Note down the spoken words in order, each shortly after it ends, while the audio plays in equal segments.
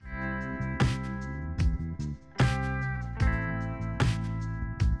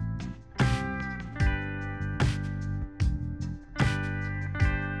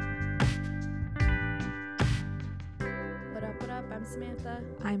Samantha.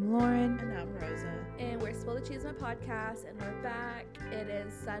 I'm Lauren. And I'm Rosa. And we're Spill the Cheeseman podcast, and we're back. It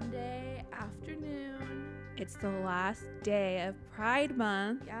is Sunday afternoon. It's the last day of Pride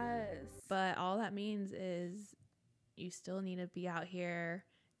Month. Yes. But all that means is you still need to be out here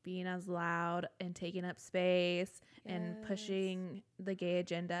being as loud and taking up space and pushing the gay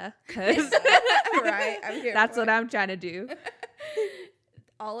agenda. 'Cause Right. I'm here that's for what it. I'm trying to do.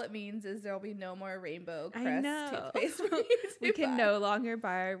 All it means is there'll be no more Rainbow Crest I know. toothpaste for you We to can buy. no longer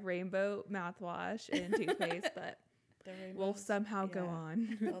buy rainbow mouthwash and toothpaste, but The we'll rainbows, somehow go yeah.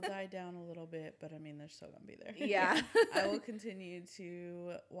 on. They'll die down a little bit, but I mean, they're still gonna be there. Yeah. I will continue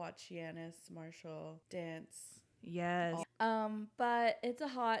to watch Yanis Marshall dance. Yes. But it's a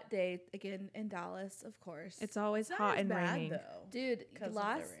hot day again in Dallas, of course. It's always It's not hot as and bad, raining. though. Dude, 'Cause of the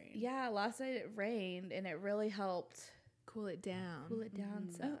last rain. last night it rained and it really helped Cool it down. cool it down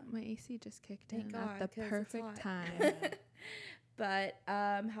Mhm. some. Oh, my AC just kicked Thank in God, at the 'cause it's perfect hot. time. Yeah. But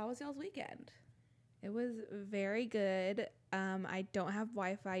how was y'all's weekend? It was very good. I don't have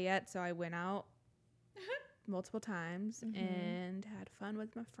Wi-Fi yet, so I went out multiple times Mhm. and had fun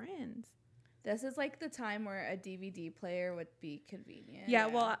with my friends. This is like the time where a DVD player would be convenient. Yeah,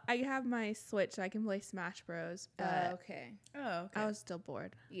 well, I have my Switch, so I can play Smash Bros. But Okay. Oh, okay. I was still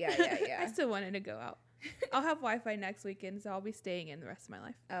bored. Yeah. I still wanted to go out. I'll have Wi-Fi next weekend, so I'll be staying in the rest of my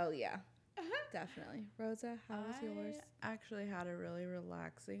life. Oh yeah. Definitely. Rosa, how was yours? I actually had a really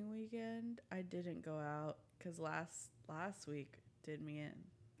relaxing weekend. I didn't go out because last week did me in.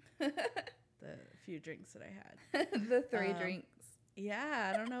 The few drinks that I had. The three Um, drinks.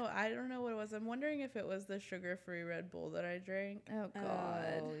 Yeah, I don't know what it was. I'm wondering if it was the sugar-free Red Bull that I drank. Oh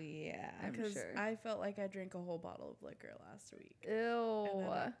god. Oh, yeah. I'm Because sure. I felt like I drank a whole bottle of liquor last week. Ew.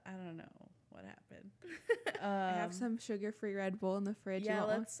 And I don't know what happened. I have some sugar-free Red Bull in the fridge. You Yeah,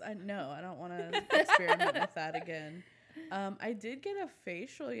 want one? I don't want to experiment with that again. I did get a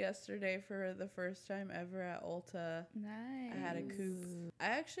facial yesterday for the first time ever at Ulta. Nice. I had a coupe. I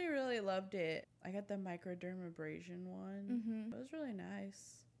actually really loved it. I got the microdermabrasion one. Mhm. It was really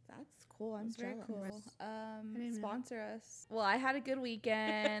nice. That's cool. I'm It's very jealous. cool. didn't know. Sponsor us. Well, I had a good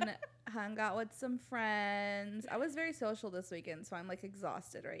weekend. Hung out with some friends. I was very social this weekend, so I'm like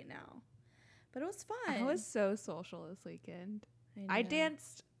exhausted right now. But it was fun. I was so social this weekend. I know.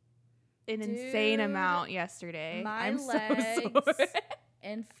 danced an insane Dude, amount yesterday. My I'm so legs sore.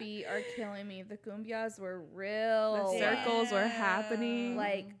 and feet are killing me. The cumbias were real. The circles were happening.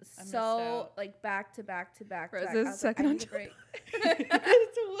 Like I missed so, out. like back to back to back. to back. Rosa's I was sucking I on need a break.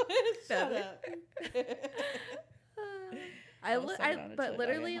 Shut up. I'll suck it on a But chili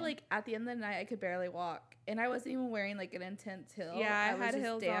literally, dog at like at the end of the night, I could barely walk, and I wasn't even wearing like an intense heel. Yeah, I was had just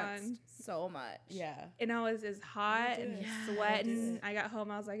heels danced on. so much. Yeah. And I was hot do and it. Yeah, sweating. do it. I got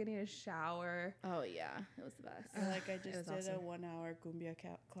home. I was like, I need a shower. Oh yeah, it was the best. I like I It just was did a awesome. 1 hour cumbia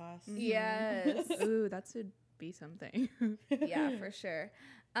class. Mhm. Yes. Ooh, that should be something. Yeah, for sure.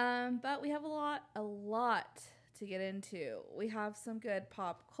 But we have a lot to get into. We have some good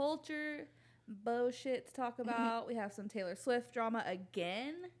pop culture bullshit to talk about. We have some Taylor Swift drama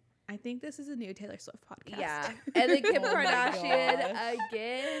again. I think this is a new Taylor Swift podcast. Yeah, and then Kim Oh my Kardashian gosh.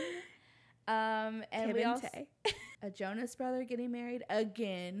 again. And Kim we and also Tay. a Jonas brother getting married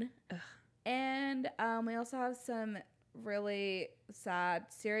again. Ugh. And we also have some really sad,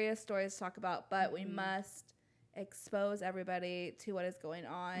 serious stories to talk about, but we Mhm. must expose everybody to what is going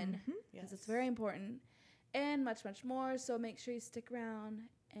on Mhm. because it's very important and much, much more. So make sure you stick around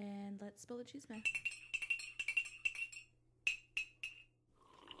and let's spill the cheese, man.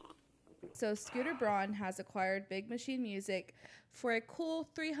 So Scooter Braun has acquired Big Machine Music for a cool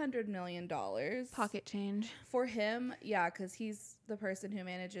 $300 million. Pocket change. For him, yeah, because he's the person who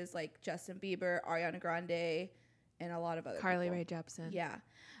manages like Justin Bieber, Ariana Grande, and a lot of other Carly people. Rae Jepsen. Yeah.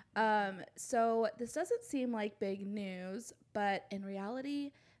 So this doesn't seem like big news, but in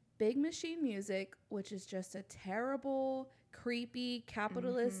reality, Big Machine Music, which is just a terrible, creepy,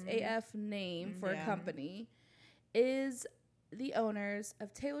 capitalist Mhm. AF name for a Yeah. company, is the owners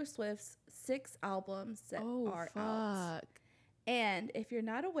of Taylor Swift's 6 albums that Oh, are fuck. out. And if you're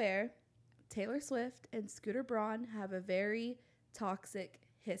not aware, Taylor Swift and Scooter Braun have a very toxic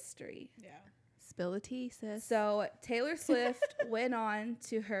history. Yeah. Spill the tea, sis. So Taylor Swift went on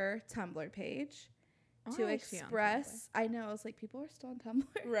to her Tumblr page to Why is she on express, I know, I was like, people are still on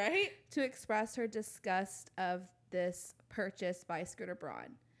Tumblr, Right? to express her disgust of this purchase by Scooter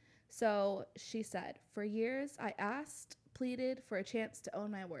Braun. So she said, for years, I asked, pleaded for a chance to own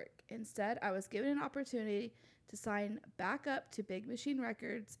my work. Instead, I was given an opportunity to sign back up to Big Machine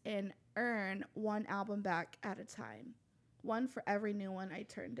Records and earn one album back at a time. one for every new one I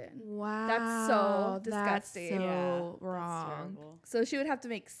turned in. Wow. disgusting. That's Yeah, so that's wrong. terrible. So she would have to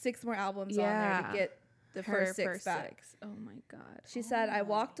make 6 more albums on there to Yeah. get the Her first 6 back. Oh my God. She said, Oh I my.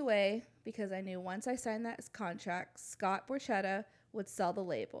 walked away because I knew once I signed that contract, Scott Borchetta would sell the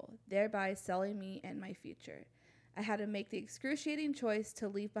label, thereby selling me and my future. I had to make the excruciating choice to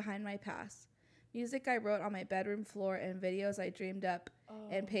leave behind my past. Music I wrote on my bedroom floor and videos I dreamed up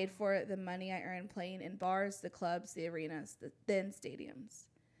and paid for the money I earned playing in bars, the clubs, the arenas, the then stadiums.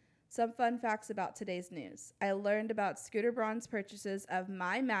 Some fun facts about today's news. I learned about Scooter Braun's purchases of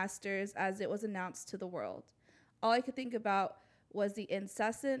my masters as it was announced to the world. All I could think about was the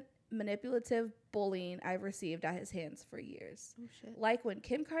incessant, manipulative bullying I've received at his hands for years. Oh shit. Like when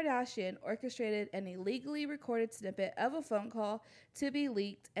Kim Kardashian orchestrated an illegally recorded snippet of a phone call to be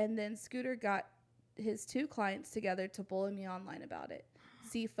leaked, and then Scooter got his 2 clients together to bully me online about it.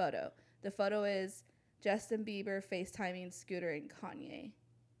 See photo. The photo is Justin Bieber FaceTiming Scooter and Kanye.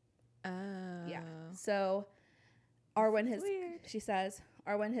 Oh. Yeah. So, or when his, Weird. she says,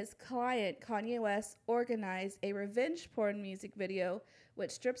 or when his client Kanye West organized a revenge porn music video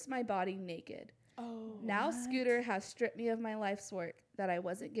which strips my body naked. Oh. Now What? Scooter has stripped me of my life's work that I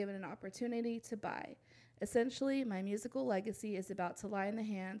wasn't given an opportunity to buy. Essentially, my musical legacy is about to lie in the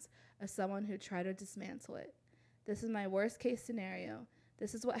hands of someone who tried to dismantle it. This is my worst case scenario.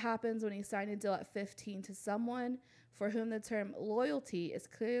 This is what happens when you sign a deal at 15 to someone for whom the term loyalty is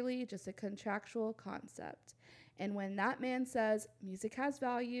clearly just a contractual concept. And when that man says music has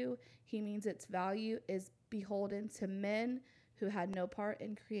value, he means its value is beholden to men who had no part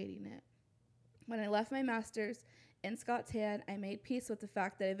in creating it. When I left my masters in Scott's hand, I made peace with the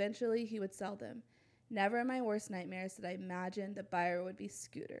fact that eventually he would sell them. Never in my worst nightmares did I imagine the buyer would be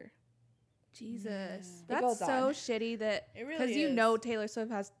Scooter. Jesus. Yeah. It That's goes so on. shitty that It really because you is. know Taylor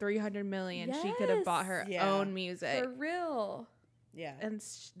Swift has 300 million, she could have bought her Yes. own Yeah. music. For real. Yeah. And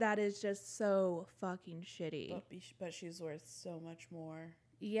that is just so fucking shitty. But she's worth so much more.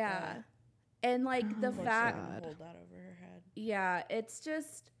 Yeah. Yeah. And like Oh the my fact, God. Hold that over her head. yeah, it's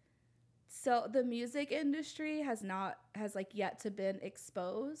just so the music industry has like yet to been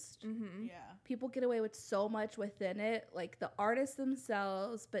exposed. Mm-hmm. Yeah. People get away with so much within it, like the artists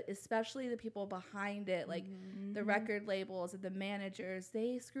themselves, but especially the people behind it, like Mm-hmm. the record labels and the managers.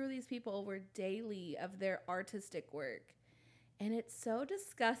 They screw these people over daily of their artistic work. And it's so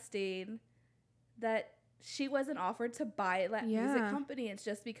disgusting that she wasn't offered to buy that music Yeah. company. It's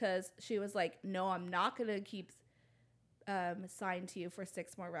just because she was like, no, I'm not going to keep signed to you for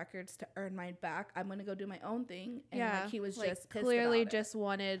 6 more records to earn mine back. I'm going to go do my own thing. And Yeah, like he was like, just pissed clearly about it. just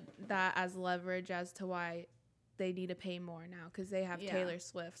wanted that as leverage as to why they need to pay more now because they have Yeah. Taylor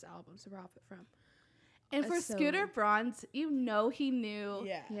Swift's albums to profit from. And for So- Scooter Braun, you know he knew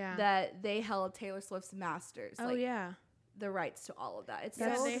Yeah. Yeah. that they held Taylor Swift's masters. Oh like, yeah. the rights to all of that. It's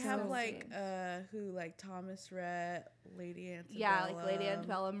That's so they have disgusting. like who like Thomas Rhett, Lady Antebellum. yeah, like Lady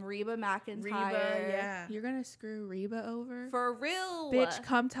Antebellum, Reba McEntire. Reba, yeah. You're gonna screw Reba over? For real. Bitch,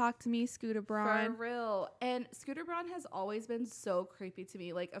 come talk to me, Scooter For Braun. real. And Scooter Braun has always been so creepy to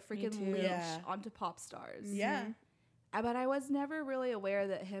me, like a freaking too. leech Yeah. onto pop stars. Yeah. But I was never really aware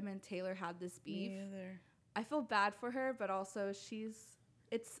that him and Taylor had this beef. Me either. I feel bad for her, but also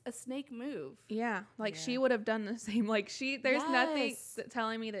it's a snake move. Yeah, like she Yeah. would have done the same. Like there's nothing Yes.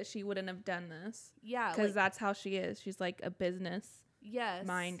 telling me that she wouldn't have done this Yeah, because like, that's how she is. She's like a business yes.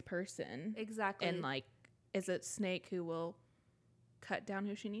 mind person, Exactly. and like is a snake who will cut down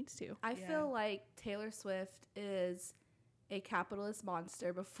who she needs to. I Yeah. feel like Taylor Swift is a capitalist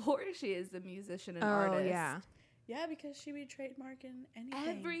monster before she is a musician and artist. yeah, Yeah, because she be trademarking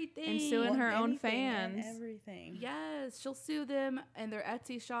anything. Everything. And suing her own Anything and fans. everything. Yes, she'll sue them and their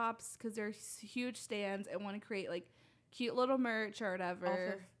Etsy shops because they're huge stands and want to create like cute little merch or whatever.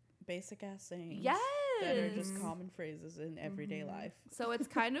 Off of basic ass sayings. Yes. That are just common phrases in everyday life. So it's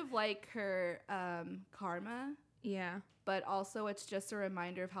kind of like her karma, yeah. but also it's just a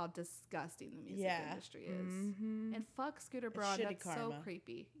reminder of how disgusting the music Yeah. industry is. Mm-hmm. And fuck Scooter It's Braun, shitty that's so karma.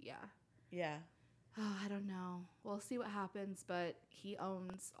 creepy. Yeah. Yeah. Oh, I don't know. We'll see what happens, but he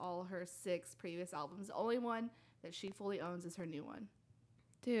owns all her 6 previous albums. The only one that she fully owns is her new one.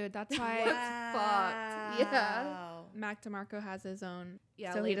 Dude, that's why fucked. Yeah. Wow. Mac DeMarco has his own.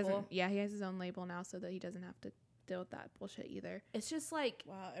 Yeah, so he label. doesn't. Yeah, he has his own label now, so that he doesn't have to deal with that bullshit either. It's just like,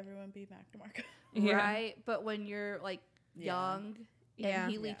 Wow, everyone be Mac DeMarco. Yeah. right? But when you're like Yeah. young Yeah.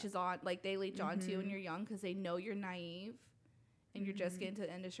 and he Yeah. leeches on, like they leech on to you when Mhm. you're young because they know you're naive and you're just Mhm. getting into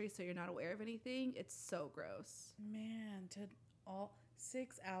the industry, so you're not aware of anything. It's so gross. Man, to all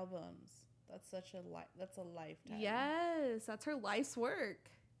 6 albums. That's such a that's a lifetime. Yes, that's her life's work.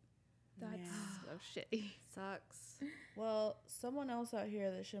 That's Yeah. so shitty. Sucks. Well, someone else out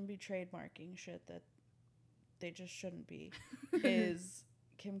here that shouldn't be trademarking shit that they just shouldn't be is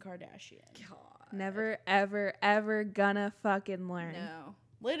Kim Kardashian. God. Never, ever, ever gonna fucking learn. No.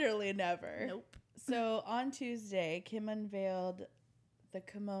 Literally never. Nope. So on Tuesday, Kim unveiled the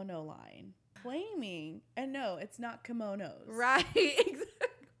kimono line, claiming, and no, it's not kimonos. Right.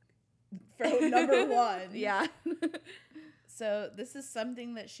 For number one. Yeah. So this is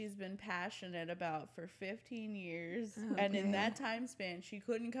something that she's been passionate about for 15 years. And in Okay. that time span, she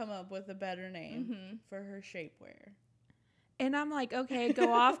couldn't come up with a better name Mm-hmm. for her shapewear. And I'm like, okay,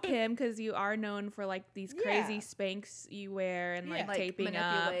 go off, Kim, because you are known for like these crazy Yeah. Spanx you wear and like Yeah. taping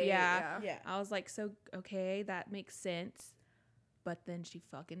up. manipulate, Yeah. Yeah. I was like, so okay, that makes sense. But then she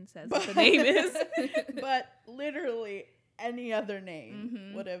fucking says what the name is. But literally any other name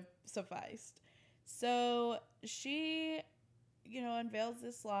Mhm. would have sufficed. So she, unveils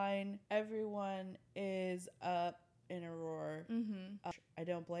this line. Everyone is up in a roar. Mm-hmm. I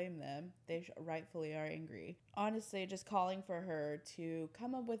don't blame them. They rightfully are angry. Honestly, just calling for her to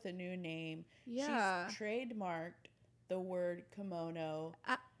come up with a new name. Yeah. She's trademarked the word kimono.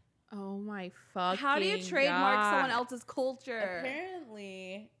 Oh my fucking How do you trademark God. someone else's culture?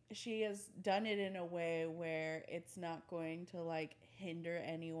 Apparently, she has done it in a way where it's not going to like hinder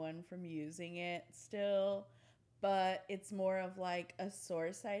anyone from using it still, but it's more of like a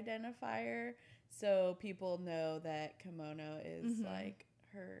source identifier. So people know that kimono is Mhm. like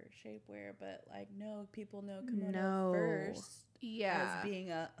her shapewear, but like no, people know kimono No. first Yeah. as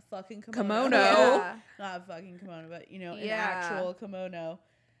being a fucking kimono. Kimono. Yeah. Not a fucking kimono, but an Yeah. actual kimono.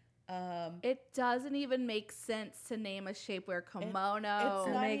 It doesn't even make sense to name a shapewear kimono. it's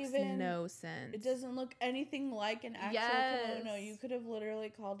That not makes even- no sense. It doesn't look anything like an actual kimono. Yes. You could have literally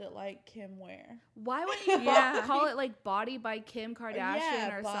called it like Kim wear. Why wouldn't you Yeah. call it like Body by Kim Kardashian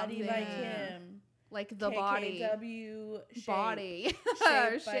yeah, or Body something? by Kim. Like the body. KKW shape. Body. Shape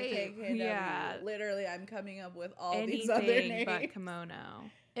Or by shape. KKW. Yeah. Literally, I'm coming up with all these other anything names. but kimono.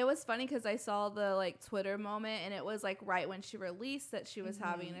 It was funny because I saw the like Twitter moment and it was like right when she released that she was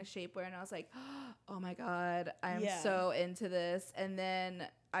having a shapewear and I was like, oh my God, I'm Yeah. so into this. And then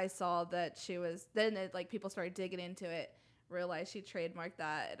I saw that she was, then it, like people started digging into it, realized she trademarked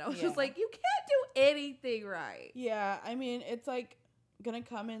that. And I was Yeah. just like, you can't do anything right. Yeah, I mean, it's like gonna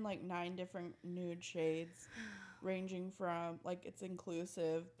come in like 9 different nude shades, ranging from like it's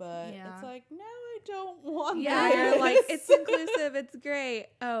inclusive, but Yeah. it's like, no, I don't want Yeah, that. You're like, it's inclusive, it's great.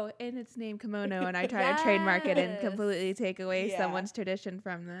 Oh, and it's named kimono, and I try to trademark it and Yes. completely take away Yeah. someone's tradition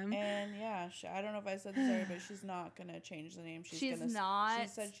from them. And yeah, I don't know if I said this already, but she's not gonna change the name. She's gonna, not? She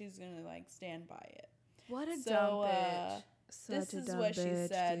said she's gonna like stand by it. What a So, dumb bitch. Such this a is dumb what she bitch,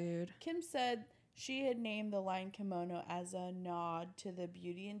 said. dude. Kim said she had named the line kimono as a nod to the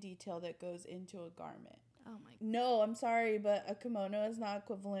beauty and detail that goes into a garment. Oh my No, I'm sorry, but a kimono is not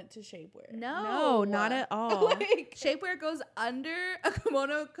equivalent to shapewear. No, not at all. Like, Shapewear goes under, a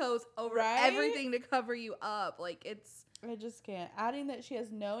kimono goes over Right? everything to cover you up. Like it's I just can't. Adding that she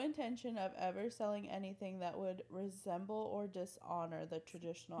has no intention of ever selling anything that would resemble or dishonor the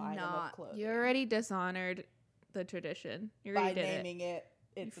traditional item Not- of clothing. You already dishonored the tradition. You by already did it. naming it.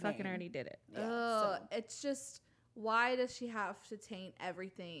 You It's fucking name. already did it. Yeah, ugh, so- it's just why does she have to taint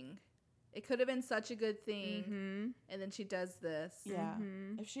everything? It could have been such a good thing, Mm-hmm. and then she does this. Yeah.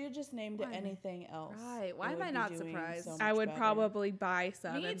 Mhm. If she had just named it Why? anything else, Right. Why it am would I be not doing surprised? so I much would better. probably buy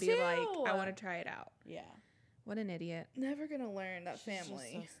some Me and be like, too. I want to try it out. Yeah. What an idiot. Never gonna learn that She's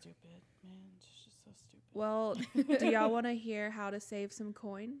family. just so stupid, man. She's just so stupid. Well, do y'all want to hear how to save some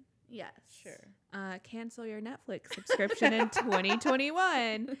coin? Yes. Sure. Cancel your Netflix subscription in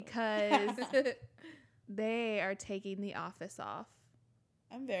 2021 because they are taking The Office off.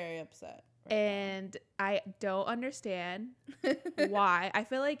 I'm very upset. right And I don't understand why. I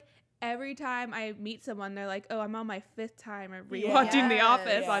feel like every time I meet someone, they're like, oh, I'm on my 5th time of rewatching The Yes.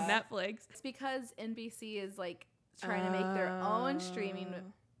 Office on Yeah. Netflix. It's because NBC is like trying to make their own streaming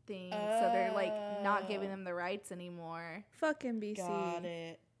Oh. thing, so they're like not giving them the rights anymore. Fuck now. NBC. Got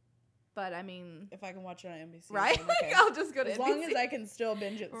it. But I mean, If I can watch it on NBC, right? then Like okay. I'll just go to As long NBC. as I can still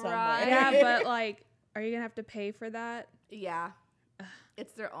binge it somewhere. Right. Yeah, but like, are you gonna have to pay for that? Yeah,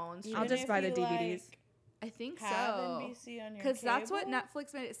 it's their own. Even I'll just if buy the you, DVDs. like, I think have so. NBC on your Because that's what cable?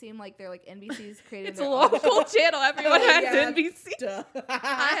 Netflix made it seem like. They're like NBC's creating It's their a own local channel. Everyone Oh, has yeah. NBC. Duh.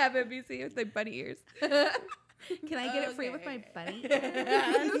 I have NBC with the bunny ears. Can I get it free with my Okay. bunny?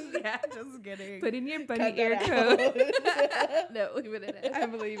 Yeah, just kidding. Put in your bunny Cut ear that code. No, leave it in.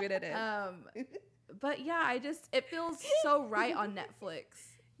 I'm leaving it in. But yeah, it feels so right on Netflix.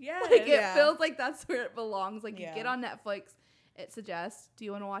 Yeah. Like Yeah. it feels like that's where it belongs. Like Yeah. you get on Netflix it suggests, do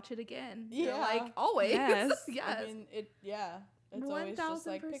you want to watch it again? Yeah. They're like, always. Yes. Yes. I mean, it's always just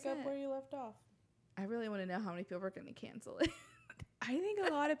like pick up 1000%. where you left off. I really want to know how many people are going to cancel it. I think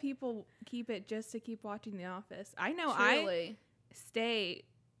a lot of people keep it just to keep watching The Office. I know I Truly. stay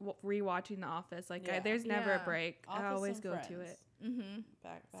rewatching The Office. Like, Yeah. there's never Yeah. a break. I Office always and go to Friends. it. Mm-hmm.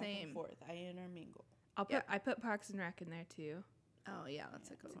 Back Same. and forth. I intermingle. I put Parks and Rec in there too. Oh, yeah, that's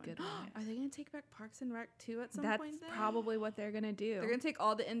a good It's a one. good one. Are they going to take back Parks and Rec too at some That's point then? probably what they're gonna do. They're going to take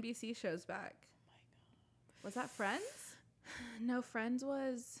all the NBC shows back. Was that Friends? No, Friends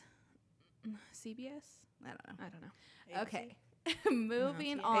was CBS. I don't know. I don't know. ABC? Okay.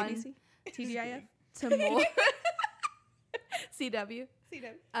 Moving No, on ABC? TGIF. to more CW.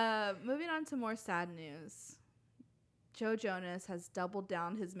 CW. Moving on to more sad news. Joe Jonas has doubled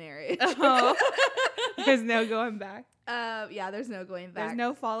down his marriage. Oh. There's no going back. Yeah, there's no going back. There's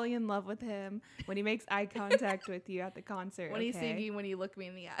no falling in love with him when he makes eye contact with you at the concert. when he's okay? singing "When You Look Me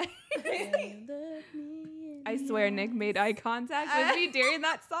in the Eye." I swear Nick made eye contact with me during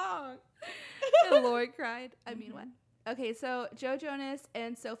that song. And Lloyd cried. I mean, what? Okay, so Joe Jonas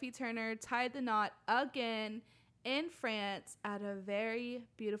and Sophie Turner tied the knot again in France at a very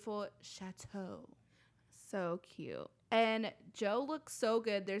beautiful chateau. So cute. And Joe looks so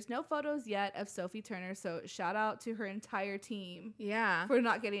good. There's no photos yet of Sophie Turner, so shout out to her entire team Yeah. for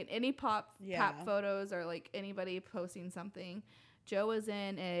not getting any pop Yeah. photos or like anybody posting something. Joe was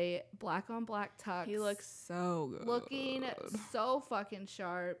in a black on black tux. He looks so good. looking so fucking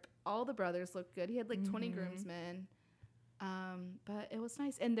sharp. All the brothers looked good. He had like 20 groomsmen. But it was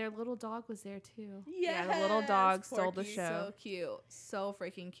nice. And their little dog was there too. Yeah, the little dog stole the Porky. show. So cute. So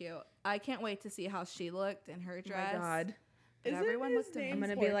freaking cute. I can't wait to see how she looked in her Oh dress. my God. But Isn't everyone his looked name I'm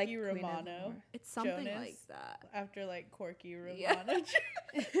amazing. gonna be like Porky Queen of Romano? It's something Jonas? like that. After like Corky Yeah. Romano.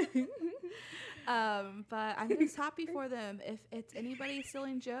 But I'm just happy for them. If it's anybody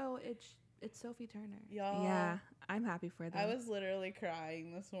stealing Joe, it's Sophie Turner. Y'all. Yeah, I'm happy for them. I was literally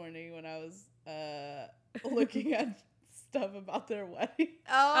crying this morning when I was looking at stuff about their wedding.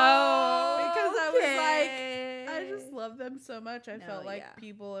 Oh, Because I was okay. I just love them so much. I No, felt like yeah.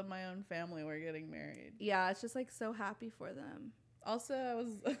 people in my own family were getting married. Yeah, it's just like so happy for them Also, I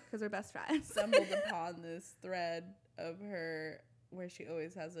was because they're best friends. stumbled upon this thread of her where she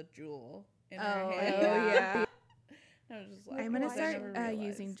always has a jewel in her Oh, hand. yeah. I was just like, I'm gonna I start never realized.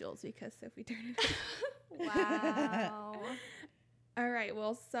 using Jules because Sophie Turner. Wow. All right.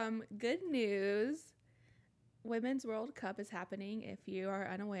 Well, some good news. Women's World Cup is happening. If you are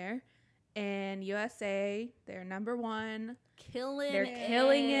unaware, and USA, they're number one. Killing They're it.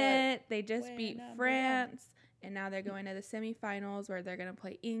 killing it. They just We're beat number France, and now they're going to the semifinals where they're gonna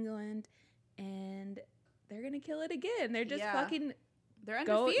play England, and they're gonna kill it again. They're just Yeah. fucking They're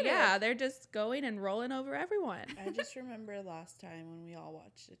go. undefeated. Yeah, they're just going and rolling over everyone. I just remember last time when we all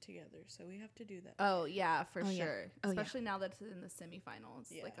watched it together, so we have to do that. Oh yeah, for Oh, yeah. sure. Oh, yeah. Especially now that it's in the semifinals,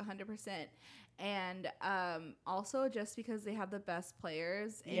 Yeah. like 100%. And also just because they have the best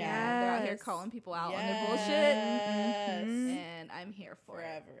players and they're out here Yes. calling people out on their Yes. bullshit, Mhm. and I'm here for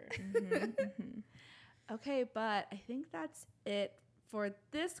Forever. Mhm, mhm. Okay, but I think that's it for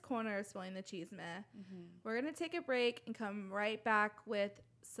this corner of Spilling the Cheese Meh. Mhm. We're gonna take a break and come right back with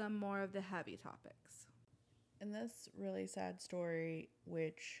some more of the heavy topics. And this really sad story,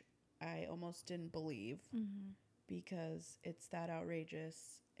 which I almost didn't believe because it's that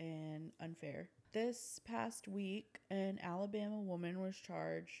outrageous and unfair. This past week, an Alabama woman was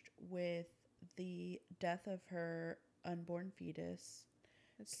charged with the death of her unborn fetus.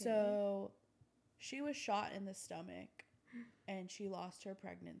 So she was shot in the stomach and she lost her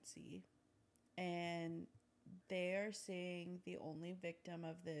pregnancy. And they are saying the only victim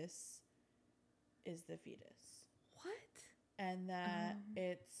of this is the fetus. What? And that Oh.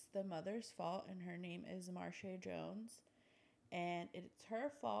 it's the mother's fault, and her name is Marsha Jones. And it's her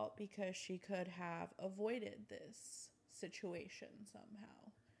fault because she could have avoided this situation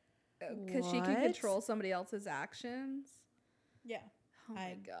somehow. Because she can What? control somebody else's actions. Yeah. Oh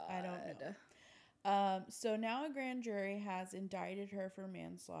my I god. don't know. So now a grand jury has indicted her for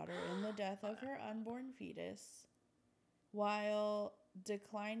manslaughter in the death of her unborn fetus, while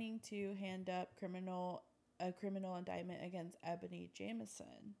declining to hand up a criminal indictment against Ebony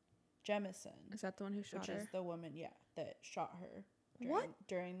Jemison, Is that the one who shot which her? is the woman, that shot her What?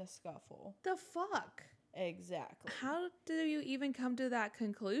 during the scuffle. The fuck? Exactly. How do you even come to that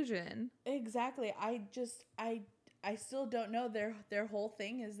conclusion? Exactly. I still don't know. Their whole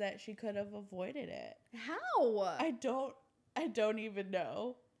thing is that she could have avoided it. How? I don't even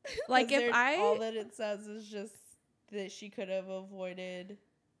know. Like 'Cause if all I that it says is just that she could have avoided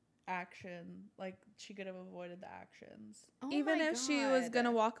action. Like, she could have avoided the actions. Oh Even my if she was God.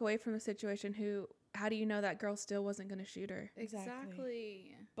 gonna walk away from the situation, how do you know that girl still wasn't gonna shoot her?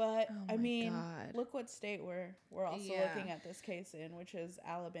 Exactly. But Oh I my mean, God. look what state we're also Yeah. looking at this case in, which is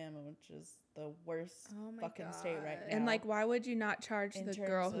Alabama, which is the worst Oh my fucking state right God. now. And like, why would you not charge In the terms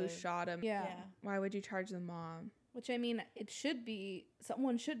girl who of- shot him? Yeah. yeah. Why would you charge the mom? Which, I mean, it should be,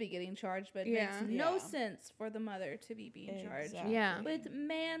 someone should be getting charged, but it Yeah. makes no Yeah. sense for the mother to be being charged Exactly. Yeah. with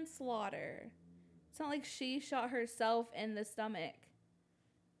manslaughter. It's not like she shot herself in the stomach.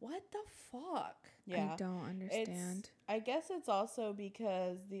 What the fuck? Yeah. I don't understand. I guess it's also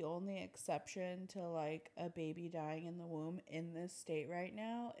because the only exception to like a baby dying in the womb in this state right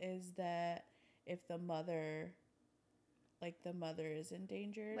now is that if the mother is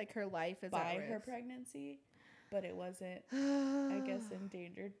endangered Like her life is by at her risk. pregnancy, but it wasn't, I guess,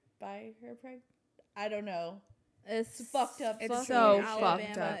 endangered by her I don't know. It's fucked up. It's fucking so Alabama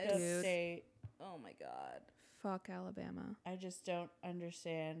fucked up, is- dude. State. Oh my God. Fuck Alabama. I just don't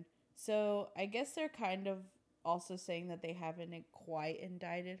understand. So I guess they're kind of also saying that they haven't quite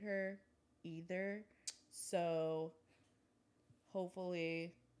indicted her either. So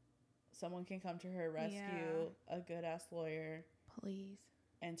hopefully someone can come to her rescue, a good ass lawyer, Please.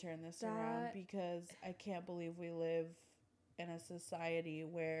 and turn this around, That- because I can't believe we live in a society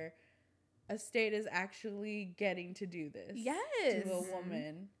where a state is actually getting to do this Yes. to a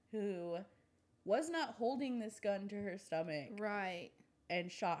woman who was not holding this gun to her stomach Right.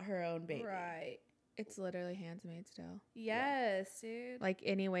 and shot her own baby. Right. It's literally Handmaid's Tale. Yes, dude. Like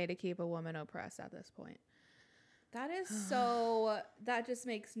any way to keep a woman oppressed at this point. That is so. That just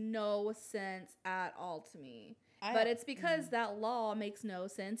makes no sense at all to me. I- But it's because that law makes no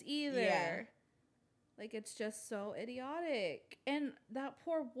sense either. Yeah. Like, it's just so idiotic. And that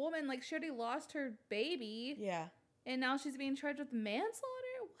poor woman, like, she already lost her baby. Yeah, And now she's being charged with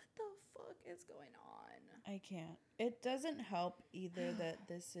manslaughter? What the fuck is going on? I can't. It doesn't help either that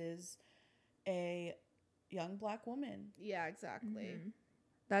this is a young black woman. Yeah, exactly. Mhm.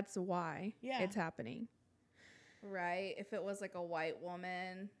 That's why Yeah. it's happening. Right? If it was, like, a white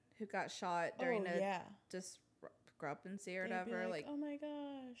woman who got shot during Oh a yeah, discrepancy or They'd be whatever, like, oh my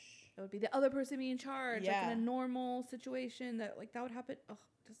gosh. it would be the other person being charged. Like, Yeah. in a normal situation, that, like, that would happen. Oh,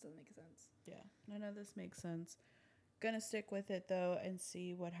 just doesn't make sense. Yeah, none of this makes sense. Gonna stick with it though and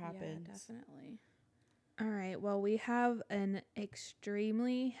see what happens. Yeah, definitely. All right. Well, we have an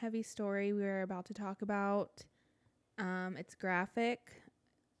extremely heavy story we're about to talk about. It's graphic.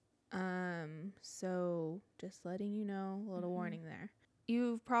 So just letting you know, a little Mhm. warning there.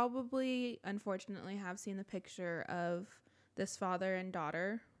 You've probably, unfortunately, have seen the picture of this father and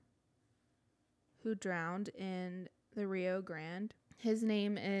daughter who drowned in the Rio Grande. His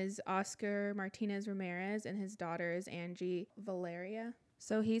name is Oscar Martinez Ramirez, and his daughter is Angie Valeria.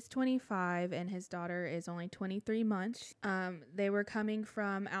 So he's 25 and his daughter is only 23 months. They were coming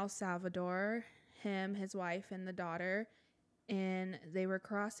from El Salvador, him, his wife, and the daughter, and they were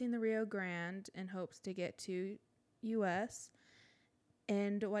crossing the Rio Grande in hopes to get to U.S.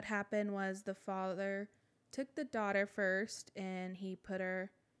 And what happened was the father took the daughter first, and he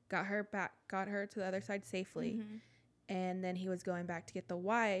got her to the other side safely. Mhm. And then he was going back to get the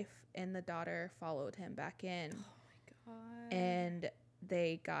wife, and the daughter followed him back in. Oh my God. And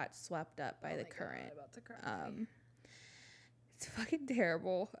they got swept up by Oh the my God, current. about to cry. It's fucking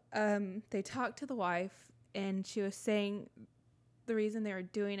terrible. They talked to the wife, and she was saying the reason they were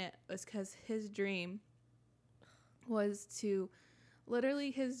doing it was because his dream was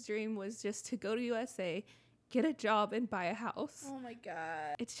just to go to USA, get a job, and buy a house. Oh my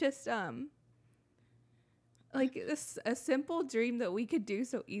God. It's just like a simple dream that we could do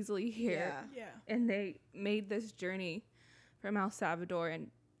so easily here. Yeah. Yeah. And they made this journey from El Salvador, and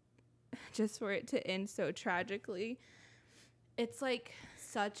just for it to end so tragically. It's like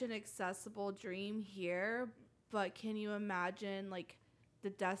such an accessible dream here, but can you imagine like the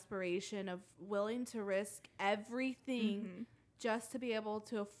desperation of willing to risk everything Mhm. just to be able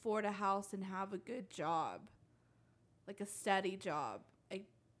to afford a house and have a good job, like a steady job?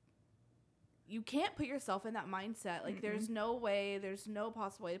 You can't put yourself in that mindset. Like, there's no way, there's no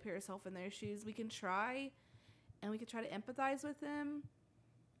possible way to put yourself in their shoes. We can try, and we can try to empathize with them,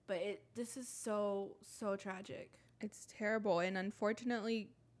 but this is so tragic. It's terrible, and unfortunately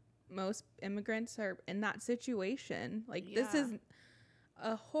most immigrants are in that situation. Like, this Yeah. is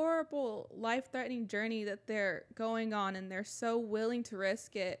a horrible, life-threatening journey that they're going on, and they're so willing to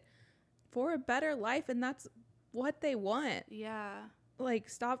risk it for a better life, and that's what they want. Yeah. like,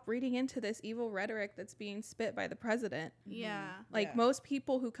 stop reading into this evil rhetoric that's being spit by the president. Yeah. Like, Yeah. most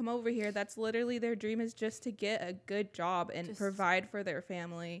people who come over here, that's literally their dream, is just to get a good job and Just- provide for their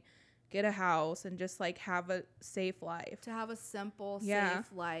family, get a house, and just, like, have a safe life. To have a simple, Yeah.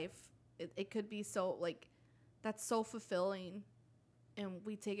 safe life. It could be so, like, that's so fulfilling. And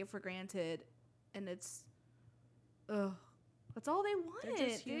we take it for granted. And it's, ugh. That's all they wanted, They're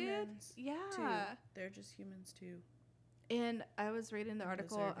just dude. humans, Yeah. too. They're just humans too. And I was reading the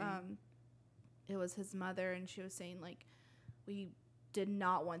article. Undeserving. It was his mother, and she was saying, like, we did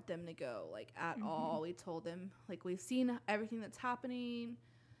not want them to go, like, at all. We told them, like, we've seen everything that's happening,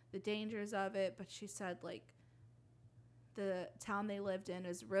 the dangers of it. But she said, like, the town they lived in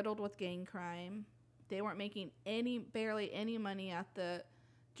is riddled with gang crime. They weren't making barely any money at the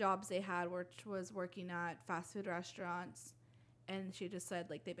jobs they had, which was working at fast food restaurants. And she just said,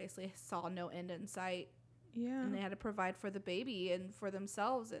 like, they basically saw no end in sight. Yeah. And they had to provide for the baby and for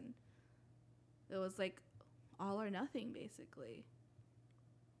themselves, and it was like all or nothing, basically.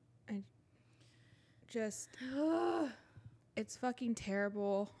 Just, it's fucking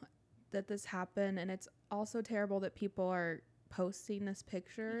terrible that this happened, and it's also terrible that people are posting this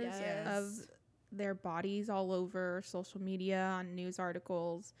pictures Yes. of their bodies all over social media, on news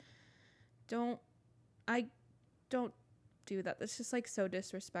articles. Don't do that. That's just, like, so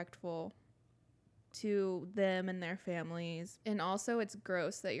disrespectful to them and their families. And also, it's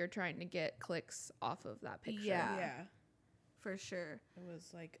gross that you're trying to get clicks off of that picture. Yeah. Yeah. For sure. It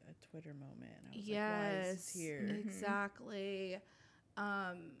was like a Twitter moment. I was like, why is this here? Mhm. Exactly.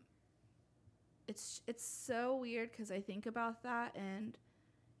 It's so weird because I think about that, and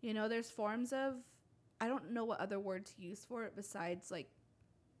you know, there's forms of, I don't know what other word to use for it besides, like,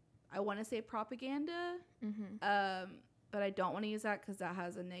 I want to say propaganda, Mm-hmm. but I don't want to use that because that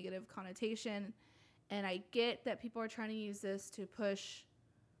has a negative connotation. And I get that people are trying to use this to push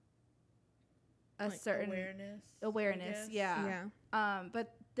a Like certain awareness. yeah. Yeah.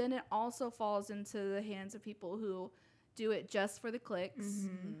 But then it also falls into the hands of people who do it just for the clicks,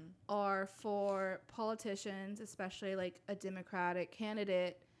 Mhm. or for politicians, especially like a Democratic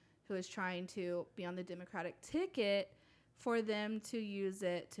candidate who is trying to be on the Democratic ticket, for them to use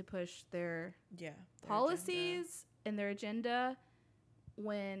it to push their Yeah. their policies and their agenda,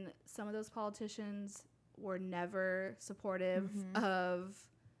 when some of those politicians were never supportive Mhm. of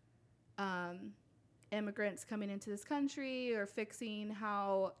immigrants coming into this country, or fixing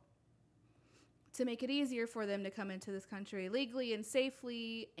how to make it easier for them to come into this country legally and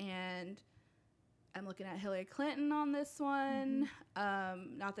safely. And I'm looking at Hillary Clinton on this one.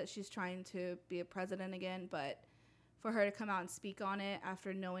 Not that she's trying to be a president again, but for her to come out and speak on it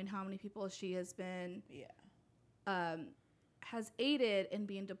after knowing how many people she has been has aided in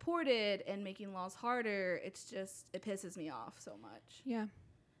being deported and making laws harder, it pisses me off so much. Yeah.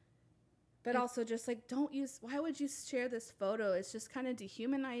 But also, just like, why would you share this photo? It's just kind of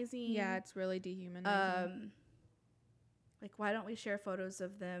dehumanizing. Yeah, it's really dehumanizing. Like, why don't we share photos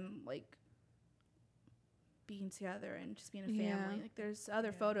of them, like, being together and just being a family? Yeah. Like, there's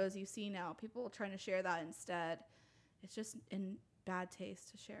other photos you see now, people trying to share that instead. It's just in bad taste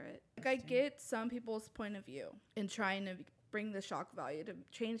to share it. Like, I get some people's point of view in trying to bring the shock value to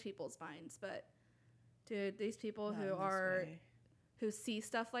change people's minds, but dude, these people who see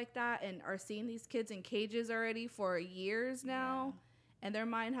stuff like that and are seeing these kids in cages already for years now, and their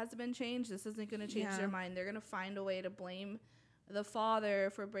mind hasn't been changed, this isn't going to change their mind. They're going to find a way to blame the father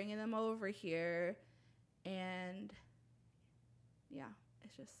for bringing them over here. And yeah,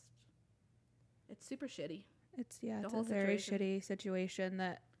 it's super shitty. It's the a whole very situation. shitty situation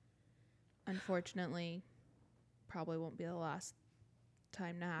that unfortunately probably won't be the last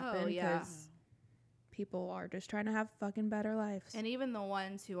time to happen. Oh, yeah. 'Cause people are just trying to have fucking better lives. And even the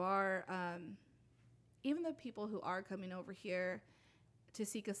ones who are, even the people who are coming over here to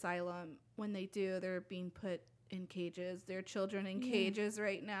seek asylum, when they do, they're being put in cages. There are children in cages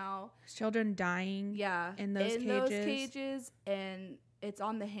right now. There's children dying. Yeah. In those cages. And it's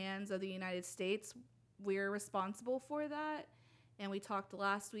on the hands of the United States. We're responsible for that. And we talked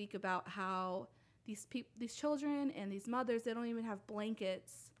last week about how these children and these mothers, they don't even have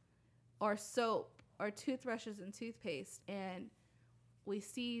blankets or soap or toothbrushes and toothpaste. And we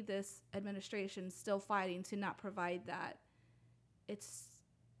see this administration still fighting to not provide that. It's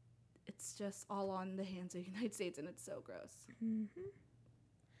just all on the hands of the United States, and it's so gross. Mm-hmm.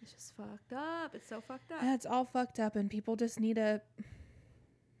 It's just fucked up. It's so fucked up. Yeah, it's all fucked up, and people just need to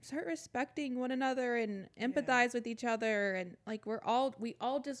start respecting one another and empathize with each other. And like, we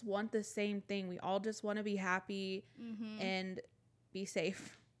all just want the same thing. We all just want to be happy and be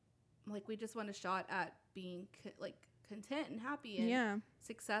safe. Like, we just want a shot at being content and happy and Yeah.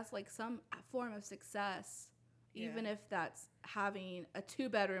 success, like some form of success, even Yeah. if that's having a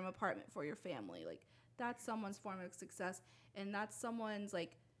 2-bedroom apartment for your family. Like, that's someone's form of success, and that's someone's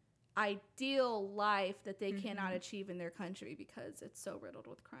like ideal life that they cannot achieve in their country because it's so riddled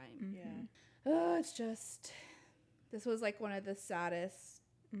with crime. Yeah. Oh, it's just, this was like one of the saddest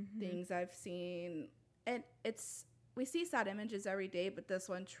things I've seen. And we see sad images every day, but this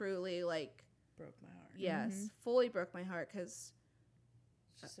one truly, like, Broke my heart. yes, fully broke my heart because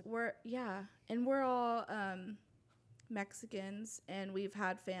we're all Mexicans, and we've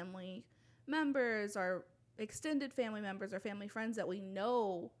had family members, our extended family members, our family friends that we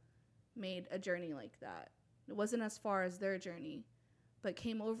know made a journey like that. It wasn't as far as their journey, but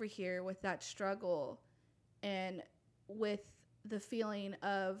came over here with that struggle and with the feeling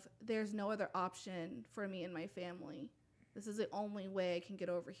of there's no other option for me and my family. This is the only way I can get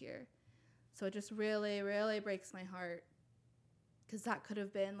over here. So it just really, really breaks my heart because that could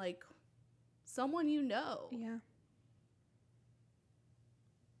have been like someone you know. Yeah.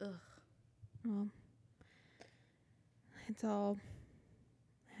 Ugh. Well, it's all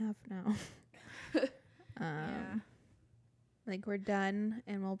I have now. Yeah. Like, we're done,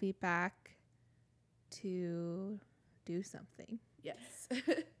 and we'll be back to do something. Yes.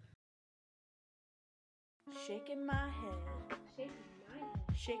 Shaking my head.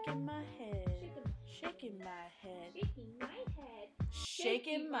 Shaking my head. Shaking my head.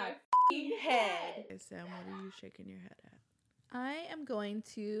 Shaking my f***ing head. Hey, Sam, what are you shaking your head at? I am going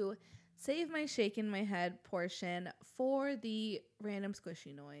to save my shaking my head portion for the random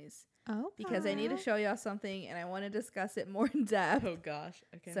squishy noise Oh, because I need to show y'all something and I want to discuss it more in depth. Oh gosh.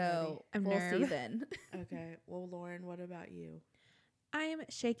 Okay. So I'm we'll see nervous. then. Okay. Well, Lauren, what about you? I'm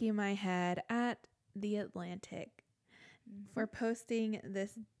shaking my head at The Atlantic for posting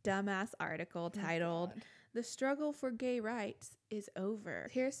this dumbass article titled "The Struggle for Gay Rights is Over."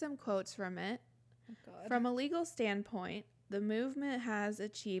 Here's some quotes from it. Oh, God. From a legal standpoint, the movement has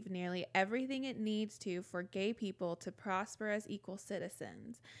achieved nearly everything it needs to for gay people to prosper as equal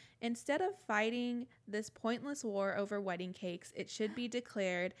citizens. Instead of fighting this pointless war over wedding cakes, it should be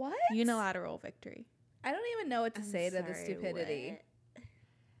declared What? unilateral victory. I don't even know what to I'm say to this sorry, stupidity.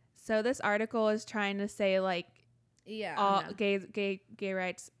 So this article is trying to say, like, Yeah. all no. gay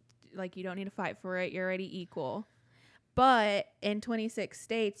rights, like, you don't need to fight for it, you're already equal. But in 26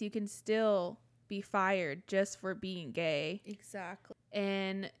 states, you can still be fired just for being gay, Exactly.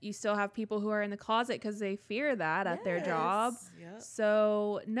 and you still have people who are in the closet because they fear that at their job. Yep.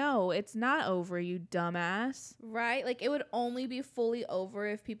 So no, it's not over, you dumbass. Right? Like, it would only be fully over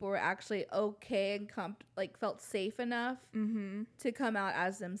if people were actually okay and felt safe enough to come out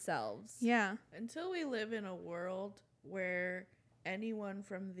as themselves. Yeah. Until we live in a world where anyone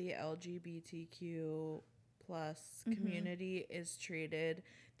from the LGBTQ plus community is treated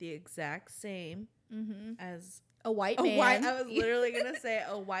the exact same as A white a man. white. I was literally gonna say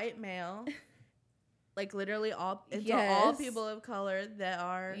a white male. Like, literally all Yes. people of color that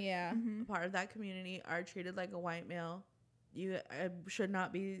are Yeah. a part of that community are treated like a white male. You should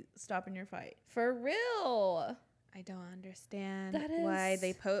not be stopping your fight. For real. I don't understand That why is-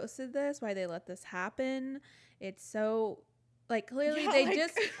 they posted this, why they let this happen. It's so, like, clearly Yeah, they like-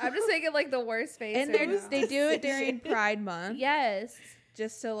 just I'm just making like the worst face. and right now. they do it during decision. Pride Month. Yes.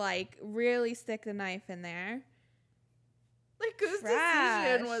 Just to, like, really stick the knife in there. Like, whose Trash.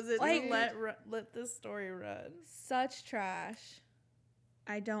 decision was it Like- to let this story run? Such trash.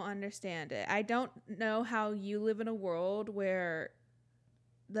 I don't understand it. I don't know how you live in a world where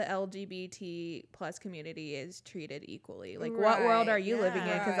the LGBT plus community is treated equally. Like, what world Right, are you living in?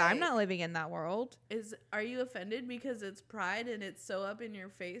 Because I'm right. not living in that world. Are you offended because it's Pride and it's so up in your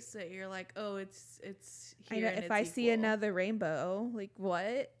face that you're like, oh, it's I here know, and if it's I see equal? another rainbow, like,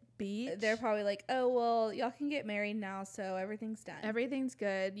 what? Beach? They're probably like, oh, well, y'all can get married now, so everything's done. Everything's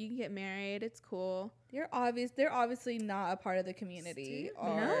good. You can get married. It's cool. They're obviously not a part of the community Stupid.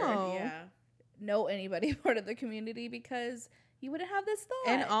 or No. Yeah. know anybody part of the community because you wouldn't have this thought.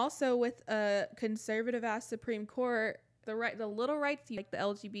 And also with a conservative ass Supreme Court, the little rights like the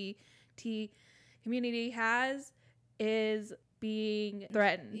LGBT community has is being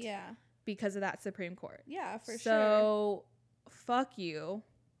threatened yeah. because of that Supreme Court. Yeah, for sure. So fuck you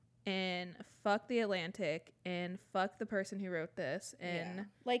and fuck the Atlantic and fuck the person who wrote this and Yeah.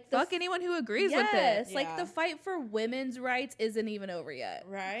 Like the fuck anyone who agrees yes, with it. like Yeah. the fight for women's rights isn't even over yet.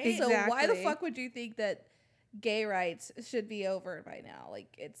 Right? So why the Exactly. fuck would you think that gay rights should be over by now? Like,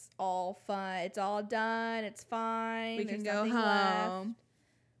 it's all fun. It's all done. It's fine. We There's can go nothing home. left.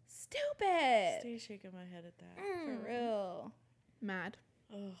 Stupid. Stay shaking my head at that. For real. Mad.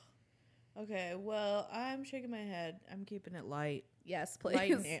 Ugh. Okay, well, I'm shaking my head. I'm keeping it light. Yes, Light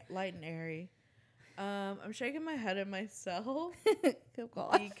please. and, light and airy. I'm shaking my head at myself Good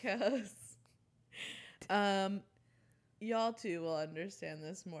God. because y'all too will understand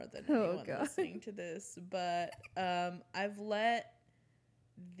this more than Oh, anyone God. listening to this, but I've let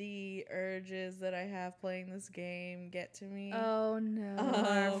the urges that I have playing this game get to me. Oh no.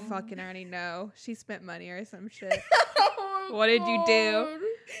 I Um, fucking already know. She spent money or some shit. Oh, What did you do? God.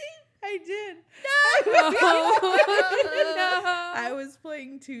 I did. Oh, I was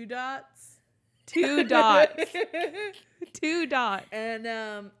playing Two Dots. 2 dots. 2 dots. And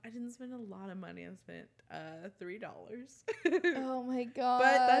I didn't spend a lot of money. I spent $3. Oh my God.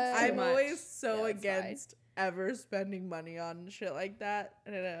 But that's too I'm much. always so Yeah, it's fine. against ever spending money on shit like that.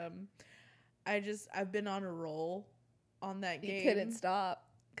 And I've been on a roll on that You game. couldn't stop.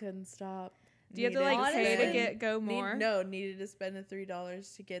 Couldn't stop. Do you have to like Honestly, pay to go more? Needed to spend the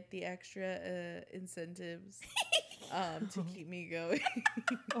 $3 to get the extra incentives to keep me going.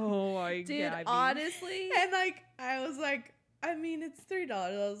 Oh my Dude, god. honestly, And like I was like, I mean, it's $3.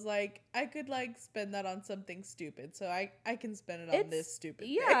 I was like, I could like spend that on something stupid, so I can spend it on It's- this stupid.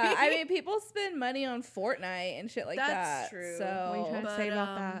 yeah, thing. I mean, people spend money on Fortnite and shit like That's that. true. What are you So trying to But, say about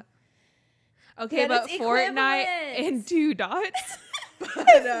um, that? Okay, Yeah, but it's Fortnite equivalent. and 2 dots. But,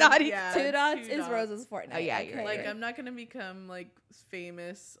 not even yeah, 2 dots Two is Dots. Rose's Fortnite. Oh, yeah, okay? you're Like right. I'm not gonna become like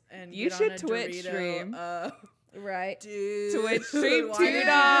famous and You get should on a Twitch Dorito, stream. Right. Dude, Twitch stream why Two did you-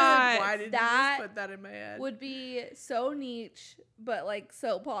 Dots. Why did That you just put that in my head? Would be so niche, but like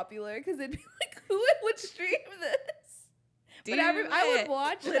so popular because it'd be like, who would stream this? Do But I would it.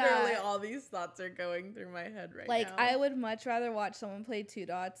 watch Literally, that. all these thoughts are going through my head right Like, now. I would much rather watch someone play 2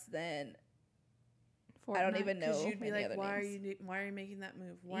 dots than I don't Fortnite. even know. Because you'd be any like, other why names. are you making that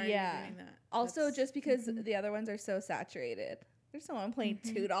move? Why Yeah. are you doing that? Also, That's just because Mhm. the other ones are so saturated. There's someone playing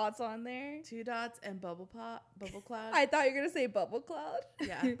Mhm. 2 dots on there. 2 Dots and Bubble Cloud. I thought you were gonna say Bubble Cloud.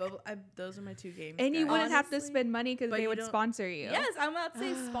 Yeah, those are my 2 games. And you guys. wouldn't have to Honestly- spend money because But they you would don't- sponsor you. Yes, I'm about to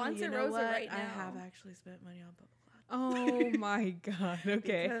say Ah, sponsor you know Rosa what? right now. I have actually spent money on Bubble Cloud. Oh my god.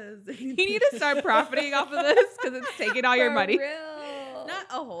 Okay. Because You need to start profiting off of this because it's taking all your For money. real. Not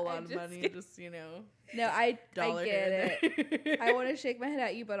a whole lot I'm of just money, kidding. just, you know, No, I dollar get it. it. I want to shake my head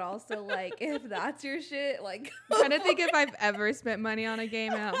at you, but also like if that's your shit, like I'm trying to think if I've ever spent money on a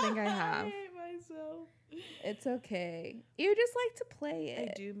game, and I don't think I have. hate myself. it's okay. You just like to play I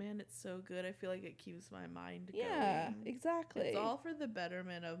it. do, man. It's so good. I feel like it keeps my mind Yeah, going. exactly. It's all for the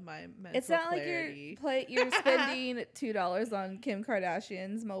betterment of my mental It's not clarity. like you're spending $2 on Kim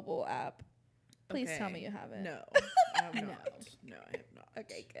Kardashian's mobile app. Please tell Okay. me you haven't. No, I have No. not. No, I have not.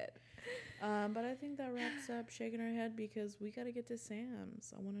 Okay, good. But I think that wraps up shaking our head because we got to get to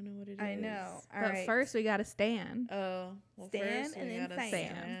Sam's. I want to know what it is. I know. All But right. first, we gotta stand. Oh, well, Stan first and we then gotta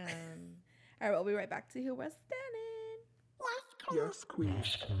Sam. Sam. All right, we'll be right back to who we're standing. Yes, queen.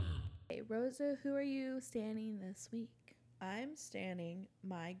 Hey, Rosa, who are you standing this week? I'm standing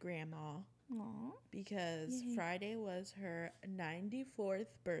my grandma Aw. because Yay. Friday was her 94th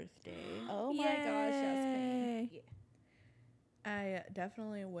birthday. Oh my gosh, that's Yay. yeah. I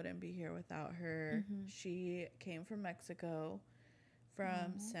definitely wouldn't be here without her. Mhm. She came from Mexico,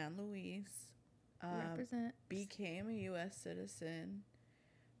 from Aw. San Luis, Represent. became a U.S. citizen,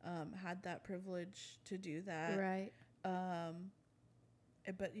 had that privilege to do that. Right.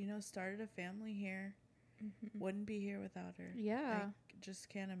 But, you know, started a family here. Wouldn't be here without her. Yeah. I just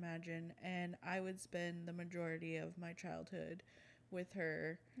can't imagine. And I would spend the majority of my childhood with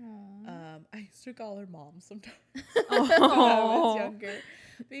her. Aw. I used to call her mom sometimes when I was Oh. younger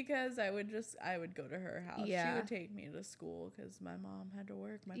because I would go to her house. She Yeah. would take me to school because my mom had to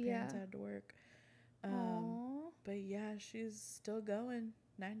work. My parents Yeah. had to work. Aw. But yeah, she's still going.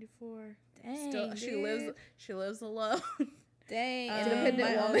 94. Dang. Still, she lives alone. Dang. My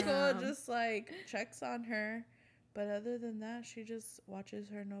Independent woman. uncle just like checks on her, but other than that, she just watches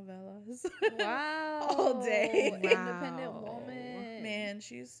her novellas. Wow. All day. Independent Wow. woman. Man,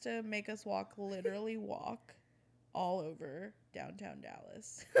 she used to make us literally walk all over downtown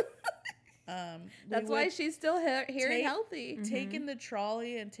Dallas. That's why she's still here and take- healthy. taking the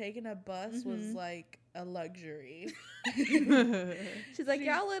trolley and taking a bus was Mhm. like a luxury. She's like, She-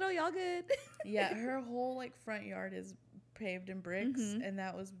 y'all little, y'all good. Yeah, her whole like front yard is paved in bricks, Mhm. and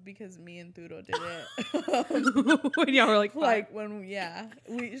that was because me and Thudo did it. When y'all were like, Like when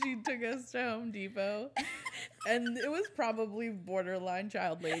she took us to Home Depot, and it was probably borderline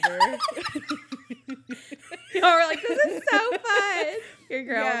child labor. y'all were like, this is so fun. Your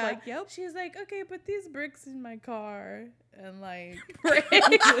girl Yeah. was like, yep. She's like, okay, put these bricks in my car, and like, Bricks.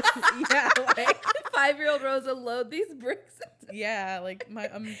 yeah, like 5-year-old Rosa load these bricks into Yeah, like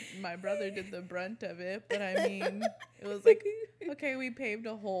my brother did the brunt of it, but I mean, it was like, okay, we paved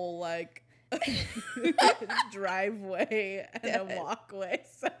a whole like driveway and Damn a it. walkway,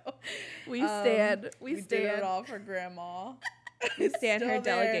 so We stand. We did stand. it all for Grandma. We stand her Still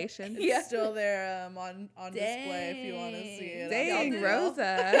there. delegation. It's Yeah. still there on display if you want to see it. Dang, did-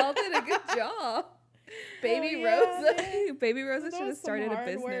 Rosa. Y'all did a good job. Baby yeah, Rosa. man. Baby Rosa That should have was some started a hard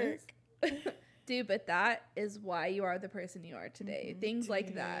business. work. Dude, but that is why you are the person you are today. Things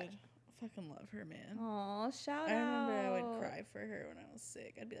like that. Dude, I fucking love her, man. Aw, shout I out. remember I would cry for her when I was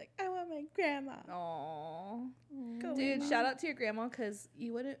sick. I'd be like, I want my grandma. Aw. Go Dude, Mom. shout out to your grandma because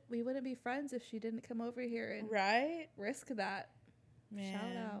we wouldn't be friends if she didn't come over here and Right? risk that. Man.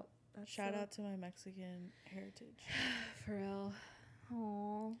 Shout out. That's Shout so- out to my Mexican heritage. For real.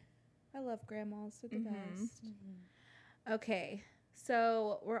 Aw. I love grandmas. They're the Mhm. best. Okay.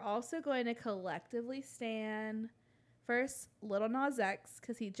 So we're also going to collectively stan first Little Nas X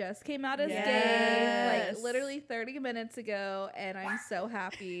because he just came out as gay Yes. like literally 30 minutes ago, and I'm so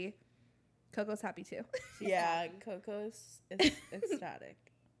happy. Coco's happy too. Yeah, Coco's is ecstatic.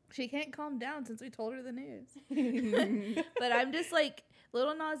 She can't calm down since we told her the news. But I'm just like,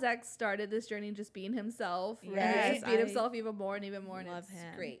 Little Nas X started this journey just being himself. And Right. he's just being I himself even more and even more. And love it's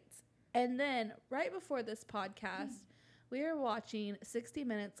him. great. And then right before this podcast, we are watching 60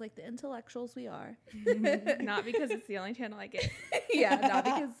 Minutes like the intellectuals we are. Not because it's the only channel I get. Yeah, not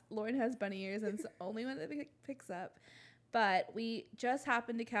because Lauren has bunny ears and it's the only one that picks up. But we just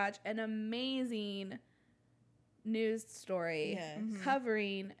happened to catch an amazing news story Yes.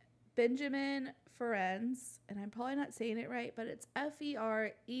 covering Benjamin Ferencz, and I'm probably not saying it right, but it's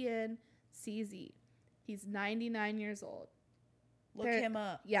Ferencz. He's 99 years old. Look There- him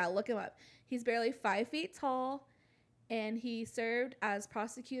up. Yeah, look him up. He's barely 5 feet tall, and he served as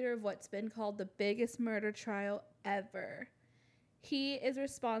prosecutor of what's been called the biggest murder trial ever. He is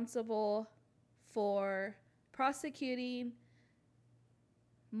responsible for prosecuting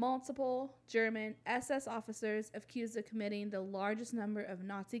multiple German SS officers accused of committing the largest number of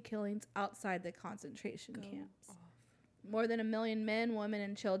Nazi killings outside the concentration camps. More than 1 million men, women,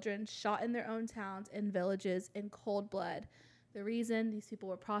 and children shot in their own towns and villages in cold blood. The reason these people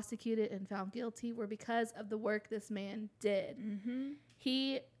were prosecuted and found guilty were because of the work this man did. Mm-hmm.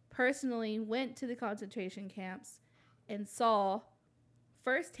 He personally went to the concentration camps and saw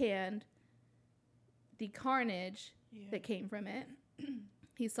firsthand the carnage that came from it.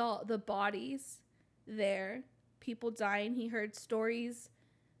 He saw the bodies there, people dying. He heard stories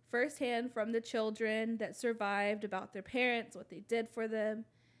firsthand from the children that survived about their parents, what they did for them.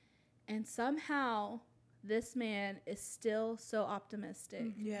 And somehow this man is still so optimistic.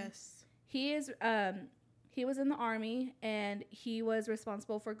 Yes. He was in the army, and he was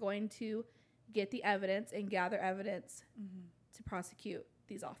responsible for going to get the evidence and gather evidence to prosecute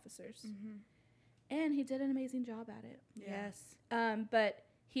these officers. And he did an amazing job at it. Yes. But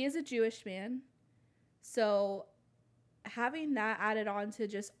he is a Jewish man, so having that added on to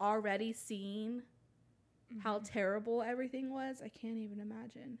just already seeing how terrible everything was, I can't even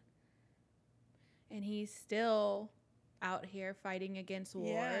imagine. And he's still out here fighting against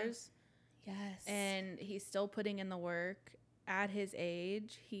Yeah. wars. Yes. And he's still putting in the work at his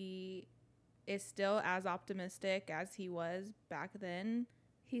age. He is still as optimistic as he was back then.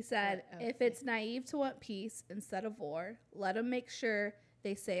 He said, What- if it's naive to want peace instead of war, let them make sure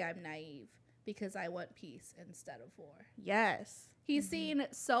they say I'm naive because I want peace instead of war. Yes. He's seen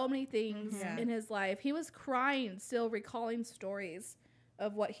so many things Yeah. in his life. He was crying, still recalling stories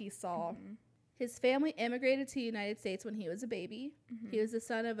of what he saw. His family immigrated to the United States when he was a baby. He was the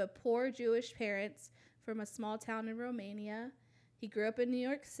son of a poor Jewish parents from a small town in Romania. He grew up in New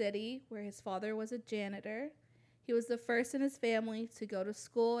York City, where his father was a janitor. He was the first in his family to go to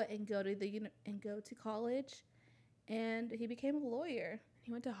school and go to college, and he became a lawyer.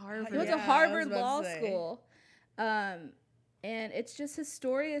 He went to Harvard. He went Yeah, to I Harvard was about Law to say. School. And it's just, his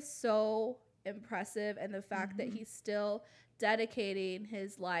story is so impressive, and the fact that he's still dedicating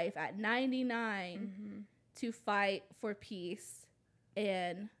his life at 99 to fight for peace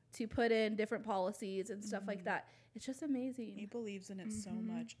and to put in different policies and stuff like that. It's just amazing. He believes in it so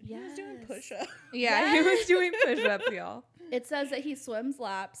much. He was doing Yes. push-ups. Yeah, he was doing push-ups, y'all. It says that he swims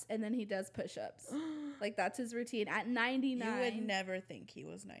laps and then he does push-ups. Like, that's his routine at 99. You would never think he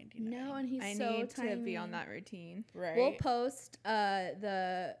was 99. No, and he's I so need tiny. to be on that routine. Right? We'll post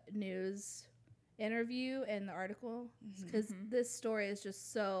the news interview and the article because this story is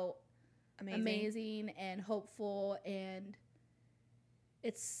just so amazing and hopeful, and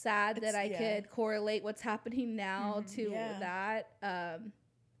it's sad that I could correlate what's happening now to Yeah. that.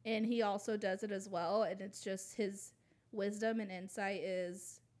 And he also does it as well, and it's just his wisdom and insight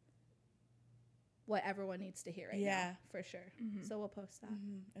is what everyone needs to hear right now, for sure. Mhm. So we'll post that.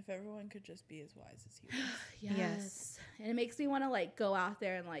 If everyone could just be as wise as he was. Yes. And it makes me want to like go out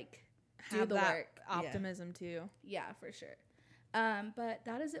there and like do Have the that work. optimism too. Yeah, for sure. But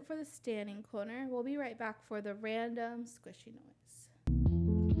that is it for the standing corner. We'll be right back for the random squishy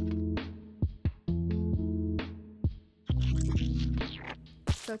noise.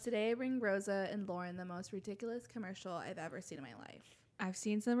 So today I bring Rosa and Lauren the most ridiculous commercial I've ever seen in my life. I've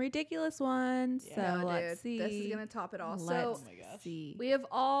seen some ridiculous ones, Yeah. so No, let's see. This is gonna top it all. Let's So Oh my gosh. see. we have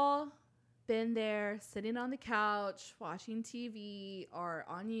all been there sitting on the couch watching TV or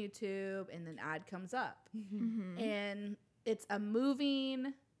on YouTube, and an ad comes up. Mhm. And it's a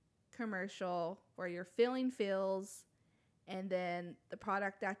moving commercial where you're feeling feels, and then the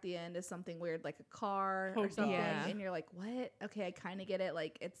product at the end is something weird like a car Oh, or something, yeah. and you're like, what? Okay, I kind of get it.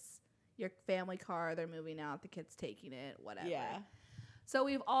 Like, it's your family car, they're moving out, the kid's taking it, whatever. Yeah. So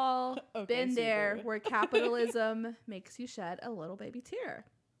we've all Okay, been there Subaru. where capitalism makes you shed a little baby tear.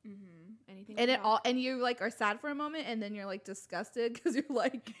 Mhm. Anything And it about- all, and you like are sad for a moment, and then you're like disgusted because you're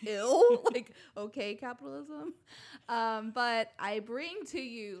like ill, like, okay, capitalism. But I bring to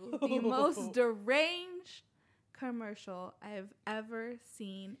you the most deranged commercial I've ever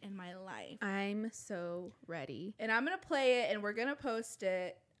seen in my life. I'm so ready. And I'm gonna play it, and we're gonna post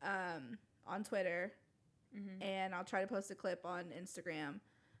it on Twitter, Mhm. and I'll try to post a clip on Instagram.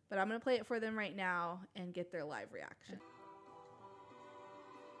 But I'm gonna play it for them right now and get their live reaction.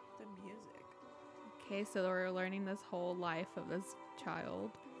 The music. Okay, so we're learning this whole life of this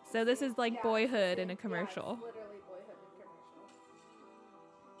child. So this is like Boyhood in a commercial. literally Boyhood in a commercial.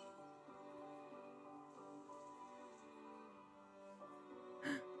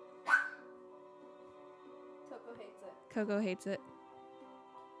 Coco hates it. Coco hates it.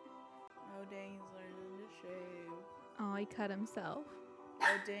 Oh dang, he's learning to shave. Oh, he cut himself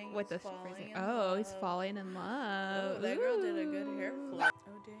Oh dang, with he's the falling freezer. in Oh, he's love. falling in love. Oh, that girl did a good hair Ooh. flip.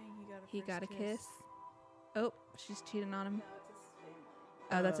 Oh dang, He first got a kiss. Oh, she's cheating on him. No, it's his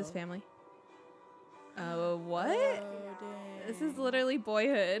family. Oh, that's his Oh. family. Oh, what? Oh dang. This is literally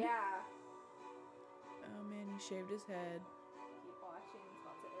Boyhood. Yeah. Oh man, he shaved his head. Keep watching. It's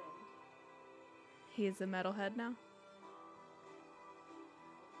about to end. He's a metalhead now.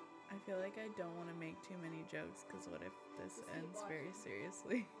 I feel like I don't want to make too many jokes because what if this Just keep ends very watching.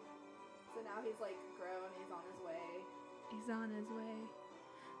 seriously? So now he's like grown. He's on his way. He's on his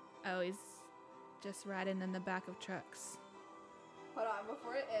way. Oh, he's just riding in the back of trucks. Hold on,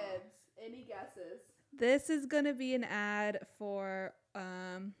 before it ends, any guesses? This is gonna be an ad for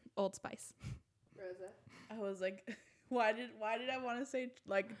Old Spice. Rosa. I was like, why did I want to say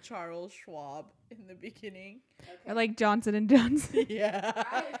like Charles Schwab in the beginning? Okay. Or like Johnson and Johnson. Yeah.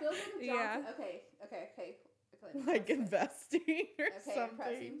 It feels like a Yeah. Johnson. Okay. Like investing or Okay, I'm something.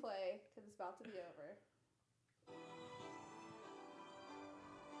 pressing play because it's about to be over.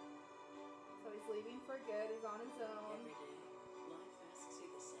 So he's leaving for good. He's on his own. Every day, life asks you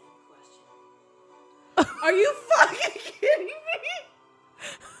the same question. Are you fucking kidding me?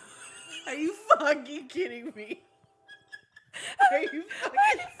 Are you fucking kidding me? Are you fucking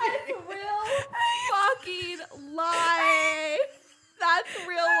That's kidding me? real fucking lie. That's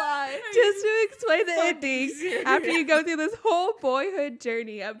real lie. Just to explain the Fucking ending, serious? after you go through this whole boyhood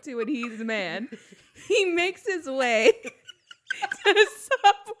journey up to when he's a man, he makes his way to the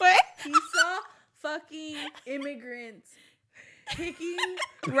subway. He saw fucking immigrants picking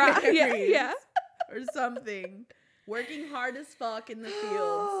Right, yeah, berries yeah. or something, working hard as fuck in the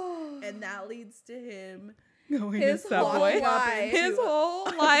fields, and that leads to him Going His whole walking up life. into His whole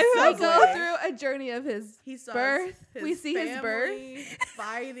a life We has go Subway. through a journey of his He saw birth. We see his birth. family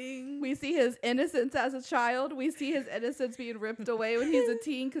fighting. We see his innocence as a child. We see his innocence being ripped away when he's a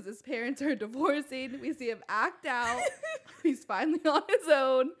teen because his parents are divorcing. We see him act out. He's finally on his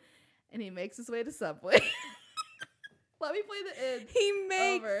own, and he makes his way to Subway. Let me play the end. He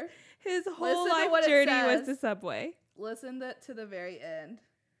makes Over. his whole Listen to life what it journey was says. the subway. Listen to the very end.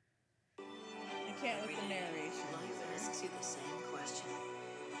 I can't with the narration Life either. asks you the same question.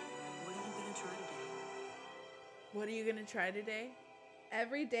 What are you gonna try today? What are you gonna try today?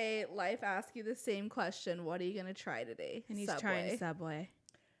 Every day, life asks you the same question. What are you going to try today? And he's Subway. trying Subway.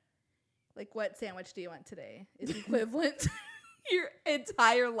 Like, what sandwich do you want today? Is equivalent to your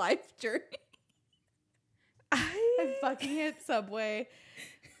entire life journey. I fucking hate Subway.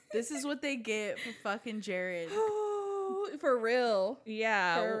 This is what they get for fucking Jared. For real.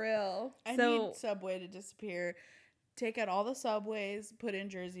 Yeah. For real. I So- need Subway to disappear Take out all the Subways, put in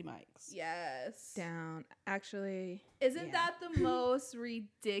Jersey Mike's. Yes. Down. Actually, Isn't Yeah. that the most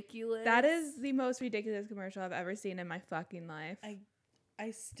ridiculous? that is the most ridiculous commercial I've ever seen in my fucking life. I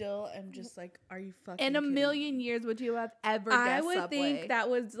still am just like, are you fucking In a kidding million me? years, would you have ever I guessed would Subway? think that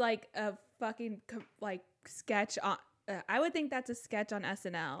was like a fucking like sketch on. I would think that's a sketch on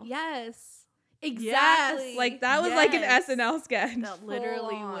SNL. Yes. Yes. Exactly. Like that was like an Yes. SNL sketch. That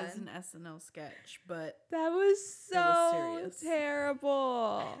literally Full was on. an SNL sketch, but That was It was so serious.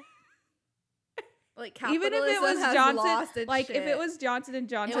 terrible. Like Even if it capitalism was has Johnson, lost its like if shit. it was Johnson and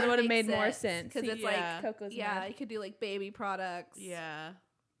Johnson, it would have made more sense. because it's Yeah. like Coco's yeah, mad. you could do like baby products. yeah.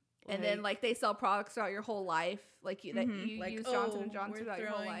 And then like they sell products throughout your whole life, like you that Mhm. you like, use Johnson and oh, Johnson we're throughout your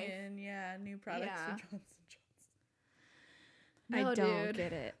whole throwing life. in, new products Yeah. for Johnson I No, don't dude.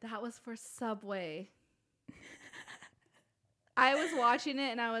 get it. That was for Subway. I was watching it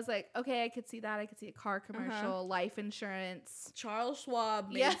and I was like, okay, I could see that. I could see a car commercial, life insurance. Charles Schwab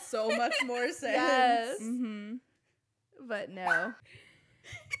made Yeah. so much more sense. Yes. Mm-hmm. But no.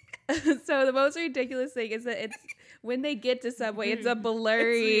 So the most ridiculous thing is that it's when they get to Subway, it's a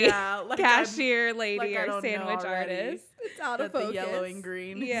blurry like cashier lady like I or don't know sandwich already. artist. It's out that of focus. the yellow and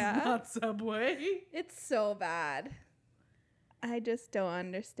green Yeah. is not Subway. It's so bad. I just don't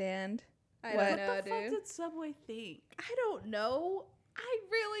understand. I What? don't know, What the fuck dude. did Subway think? I don't know. I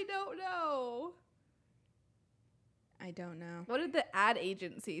really don't know. I don't know. What did the ad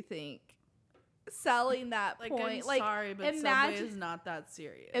agency think? Selling that Like, point. I'm Like, sorry, but Subway imagine- is not that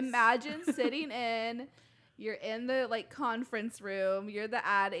serious. imagine sitting in, you're in the like conference room, you're the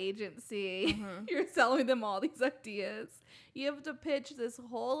ad agency, Mhm. you're selling them all these ideas. You have to pitch this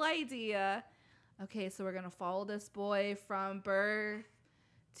whole idea. Okay, so we're gonna follow this boy from birth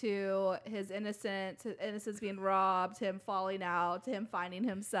to his innocence being robbed, him falling out, to him finding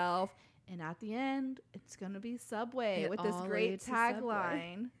himself. And at the end, it's gonna be Subway It with this all great leads to Subway.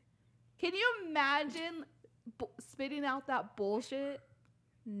 tagline. Can you imagine spitting out that bullshit?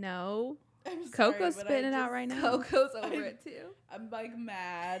 No. I'm sorry, Coco's but I spitting it out just- right now. Coco's over it too. I'm like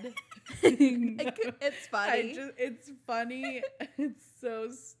mad. It's funny. It's funny. It's so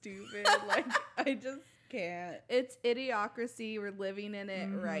stupid. Like I just can't. It's idiocracy. We're living in it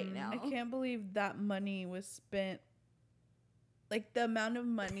right Mhm. now. I can't believe that money was spent. Like the amount of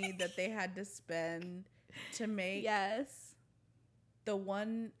money that they had to spend to make Yes. the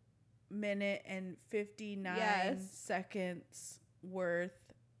 1 minute and 59 Yes. seconds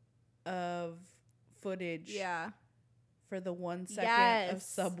worth of footage Yeah. for the 1 second of Yes.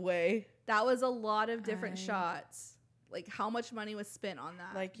 Subway. That was a lot of different I- shots. Like how much money was spent on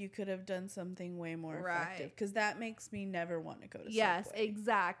that? Like you could have done something way more Right. effective because that makes me never want to go to yes, Subway.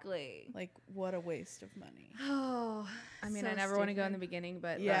 exactly. Like what a waste of money. Oh, I mean, so I never want to go in the stupid. beginning,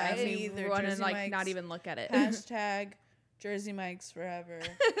 but Yeah, that makes me me either. want to Jersey like not Mike's even look at it. Hashtag Jersey Mike's forever.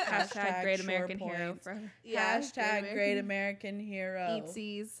 Hashtag Great Shore American Hero. Points. Forever. Yeah, Hashtag Great American Hero.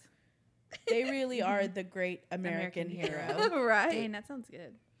 Eatsies. They really are the Great American, American hero. hero. right. Dang, that sounds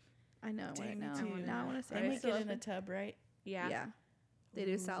good. I know. Dang, I me know. too. Now I want to say They it. make it in a tub, right? Yeah. They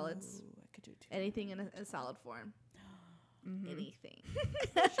do salads. Ooh, I could do too. Anything in a salad form. Mhm. Anything.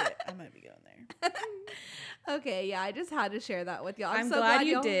 Shit, I might be going there. Okay, yeah, I just had to share that with y'all. I'm so glad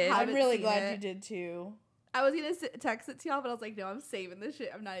you y'all did. I'm haven't really seen glad it. you did too. I was gonna text it to y'all, but I was like, no, I'm saving this shit.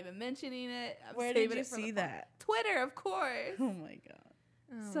 I'm not even mentioning it. I'm Where saving did you it for the see pod- that? Twitter, of course. Oh my god.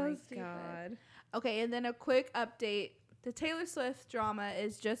 Oh So my stupid. god. Okay, and then a quick update. The Taylor Swift drama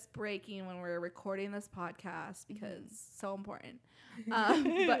is just breaking when we're recording this podcast because so important.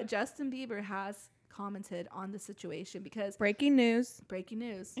 But Justin Bieber has commented on the situation because Breaking news. breaking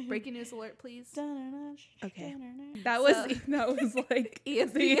news alert, please. Okay. That was So- that was like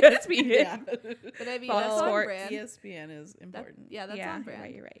ESPN. ESPN. Yeah. But I mean, Fox that's on Sports. brand. ESPN is That- important. yeah, that's yeah, on you're brand.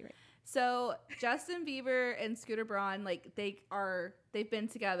 right. You're right. So Justin Bieber and Scooter Braun, like they've been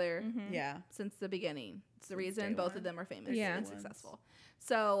together Mhm. Yeah. since the beginning. It's the Since reason day both one. of them are famous Yeah. and Day ones. successful.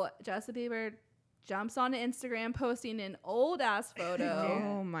 So Justin Bieber jumps onto Instagram posting an old ass photo. Yeah.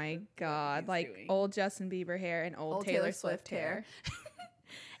 Oh my god! he's Like doing. old Justin Bieber hair and old, Taylor Swift hair.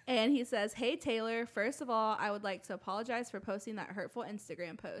 And he says, "Hey Taylor, first of all, I would like to apologize for posting that hurtful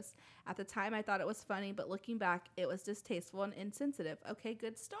Instagram post. At the time, I thought it was funny, but looking back, it was distasteful and insensitive. Okay,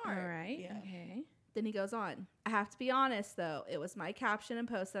 good start." All right. Yeah. Okay. Then he goes on. I have to be honest, though. It was my caption and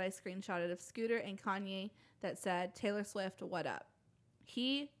post that I screenshotted of Scooter and Kanye that said, Taylor Swift, what up?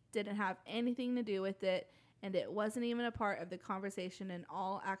 He didn't have anything to do with it, and it wasn't even a part of the conversation in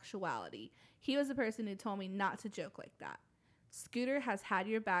all actuality. He was the person who told me not to joke like that. Scooter has had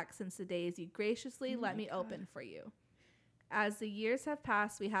your back since the days you graciously let me open for you. As the years have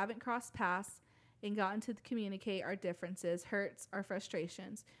passed, we haven't crossed paths, and gotten to communicate our differences, hurts, our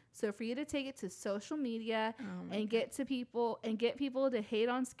frustrations. So for you to take it to social media and get people to hate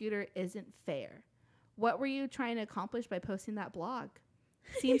on Scooter isn't fair. What were you trying to accomplish by posting that blog?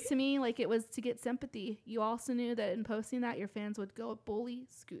 Seems to me like it was to get sympathy. You also knew that in posting that your fans would go bully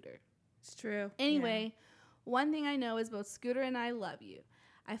Scooter. It's true. Anyway, one thing I know is both Scooter and I love you.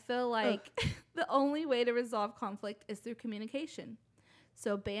 I feel like the only way to resolve conflict is through communication.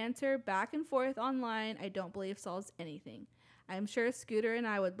 So banter back and forth online, I don't believe solves anything. I'm sure Scooter and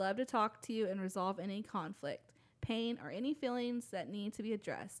I would love to talk to you and resolve any conflict, pain, or any feelings that need to be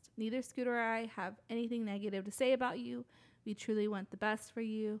addressed. Neither Scooter or I have anything negative to say about you. We truly want the best for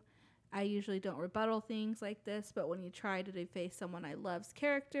you. I usually don't rebuttal things like this, but when you try to deface someone I love's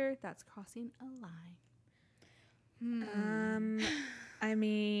character, that's crossing a line. I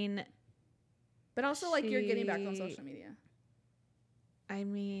mean, But also, like, you're getting back on social media. I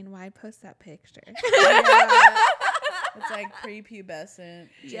mean, why post that picture? It's like prepubescent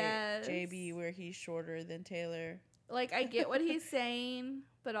Yes. JB where he's shorter than Taylor. Like, I get what he's saying,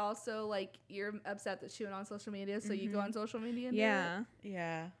 but also, like, you're upset that she went on social media, so you go on social media and do Yeah.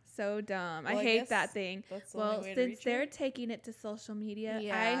 Yeah. So dumb. Well, I I hate guess that thing. that's the Well, only way to since reach they're her. taking it to social media,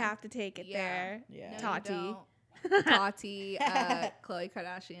 Yeah. I have to take it there. Yeah. No, you Tati. don't. Tati, Khloe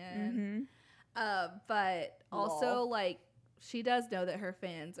Kardashian. Mm-hmm. But also, Lol. like, she does know that her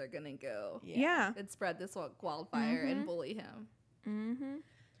fans are going to go Yeah. and spread this wildfire and bully him. Mm-hmm.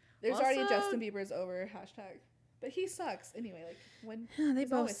 There's already Also- Justin Bieber's over hashtag. But he sucks. Anyway, like, when They he's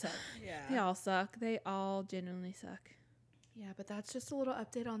both always suck. Yeah. They all suck. They all genuinely suck. Yeah, but that's just a little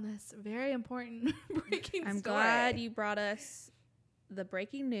update on this very important breaking I'm story. glad you brought us the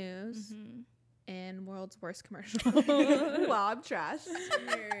breaking news Mhm. and world's worst commercial. Wow, I'm trash.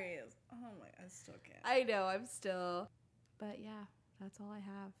 Serious. Oh my, I still can't. I know, I'm still. But yeah, that's all I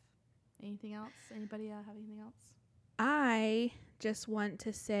have. Anything else? Anybody have anything else? I just want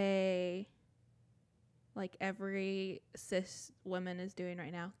to say, like every cis woman is doing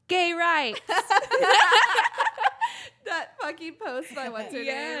right now, gay rights. That fucking post by what's her name?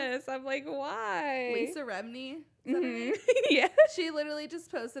 Yes, I'm like, why? Lisa Remney. Is that her name? Mhm. Yeah. She literally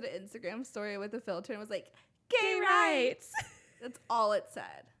just posted an Instagram story with a filter and was like, Gay rights. That's all it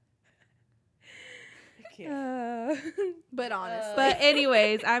said. I can't. But honestly. But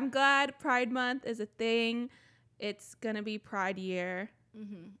anyways, I'm glad Pride Month is a thing. It's gonna be Pride Year,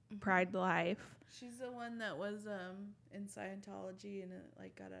 Pride Life. She's the one that was in Scientology and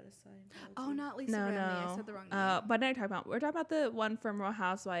like got out of Scientology. Oh, not Lisa No, Remney. no. I said the wrong name. But I'm talking about. We're talking about the one from Real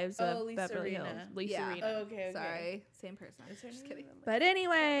Housewives Oh, of Lisa Beverly Hills. Rinna. Lisa Yeah. Rinna. Oh, okay. Sorry. Same person. Is her Just name kidding. Emily? But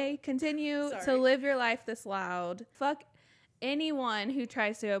anyway, continue to Sorry. live your life this loud. Fuck anyone who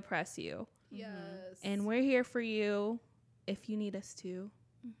tries to oppress you. Yes. And we're here for you if you need us to.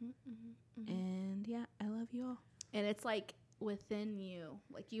 Mm-hmm. And yeah, I love you all. And it's like within you.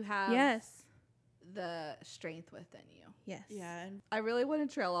 Like you have Yes. the strength within you. Yes. Yeah, and I really want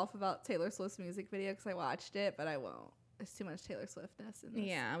to trail off about Taylor Swift's music video because I watched it, but I won't. There's too much Taylor Swiftness in this.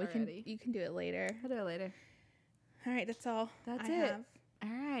 Yeah, already. you can do it later. I'll do it later. All right, that's all. That's I it. have. All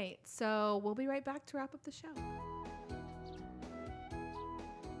right. So we'll be right back to wrap up the show.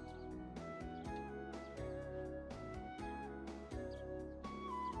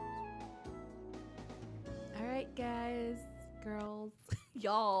 All right, guys, girls,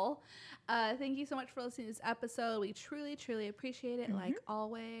 y'all. Thank you so much for listening to this episode. We truly, truly appreciate it, like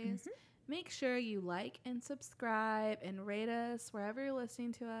always. Make sure you like and subscribe and rate us wherever you're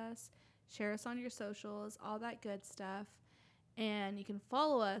listening to us. Share us on your socials, all that good stuff. And you can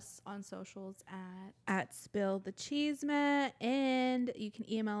follow us on socials At Spill the Cheesemat, and you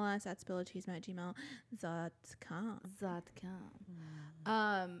can email us at spillthecheesemat@gmail.com.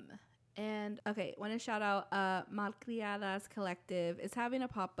 @zot.com. And okay, want to shout out Malcriadas Collective is having a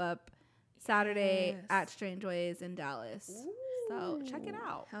pop-up Saturday Yes. at Strange Ways in Dallas. So check it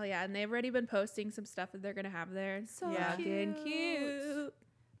out. Hell yeah, and they've already been posting some stuff that they're gonna have there. So Yeah. cute. Fucking cute.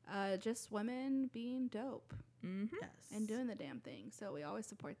 Just women being dope Mm-hmm. yes. and doing the damn thing. So we always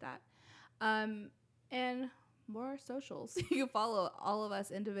support that. And more socials. You can follow all of us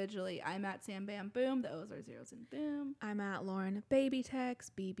individually. I'm at Sam Bam Boom. The O's are zeros in boom. I'm at Lauren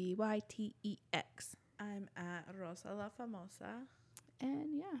Babytex, BBYTEX. I'm at Rosa La Famosa.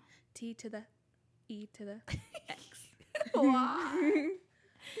 And yeah. T to the E to the X.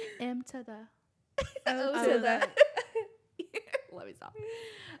 M to the O to to the. the. Let me stop.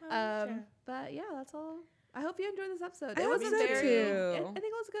 Sure. But yeah, that's all. I hope you enjoyed this episode. I It hope was a so very. too. I think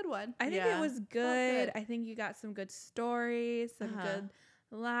it was a good one. I think Yeah. it was good. good. I think you got some good stories, some Uh-huh. good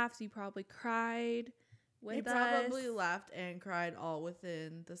laughs. You probably cried. with He probably us. laughed and cried all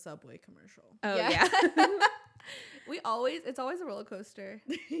within the Subway commercial. Oh yeah. It's always a roller coaster.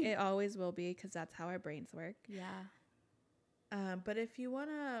 It always will be because that's how our brains work. Yeah. But if you want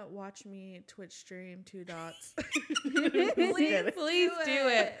to watch me Twitch stream 2 dots, Please do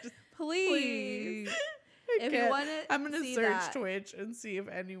it. Please. If you want to, I'm gonna see search that, Twitch and see if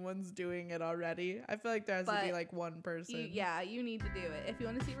anyone's doing it already. I feel like there has to be But like one person. you need to do it. If you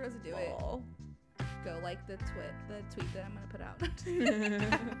want to see Rosa do it, Lol. go like the tweet that I'm gonna put out.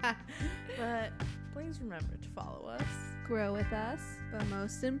 But please remember to follow us. Grow with us. But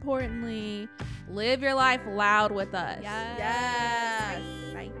most importantly, live your life loud with us. Yes. Yes.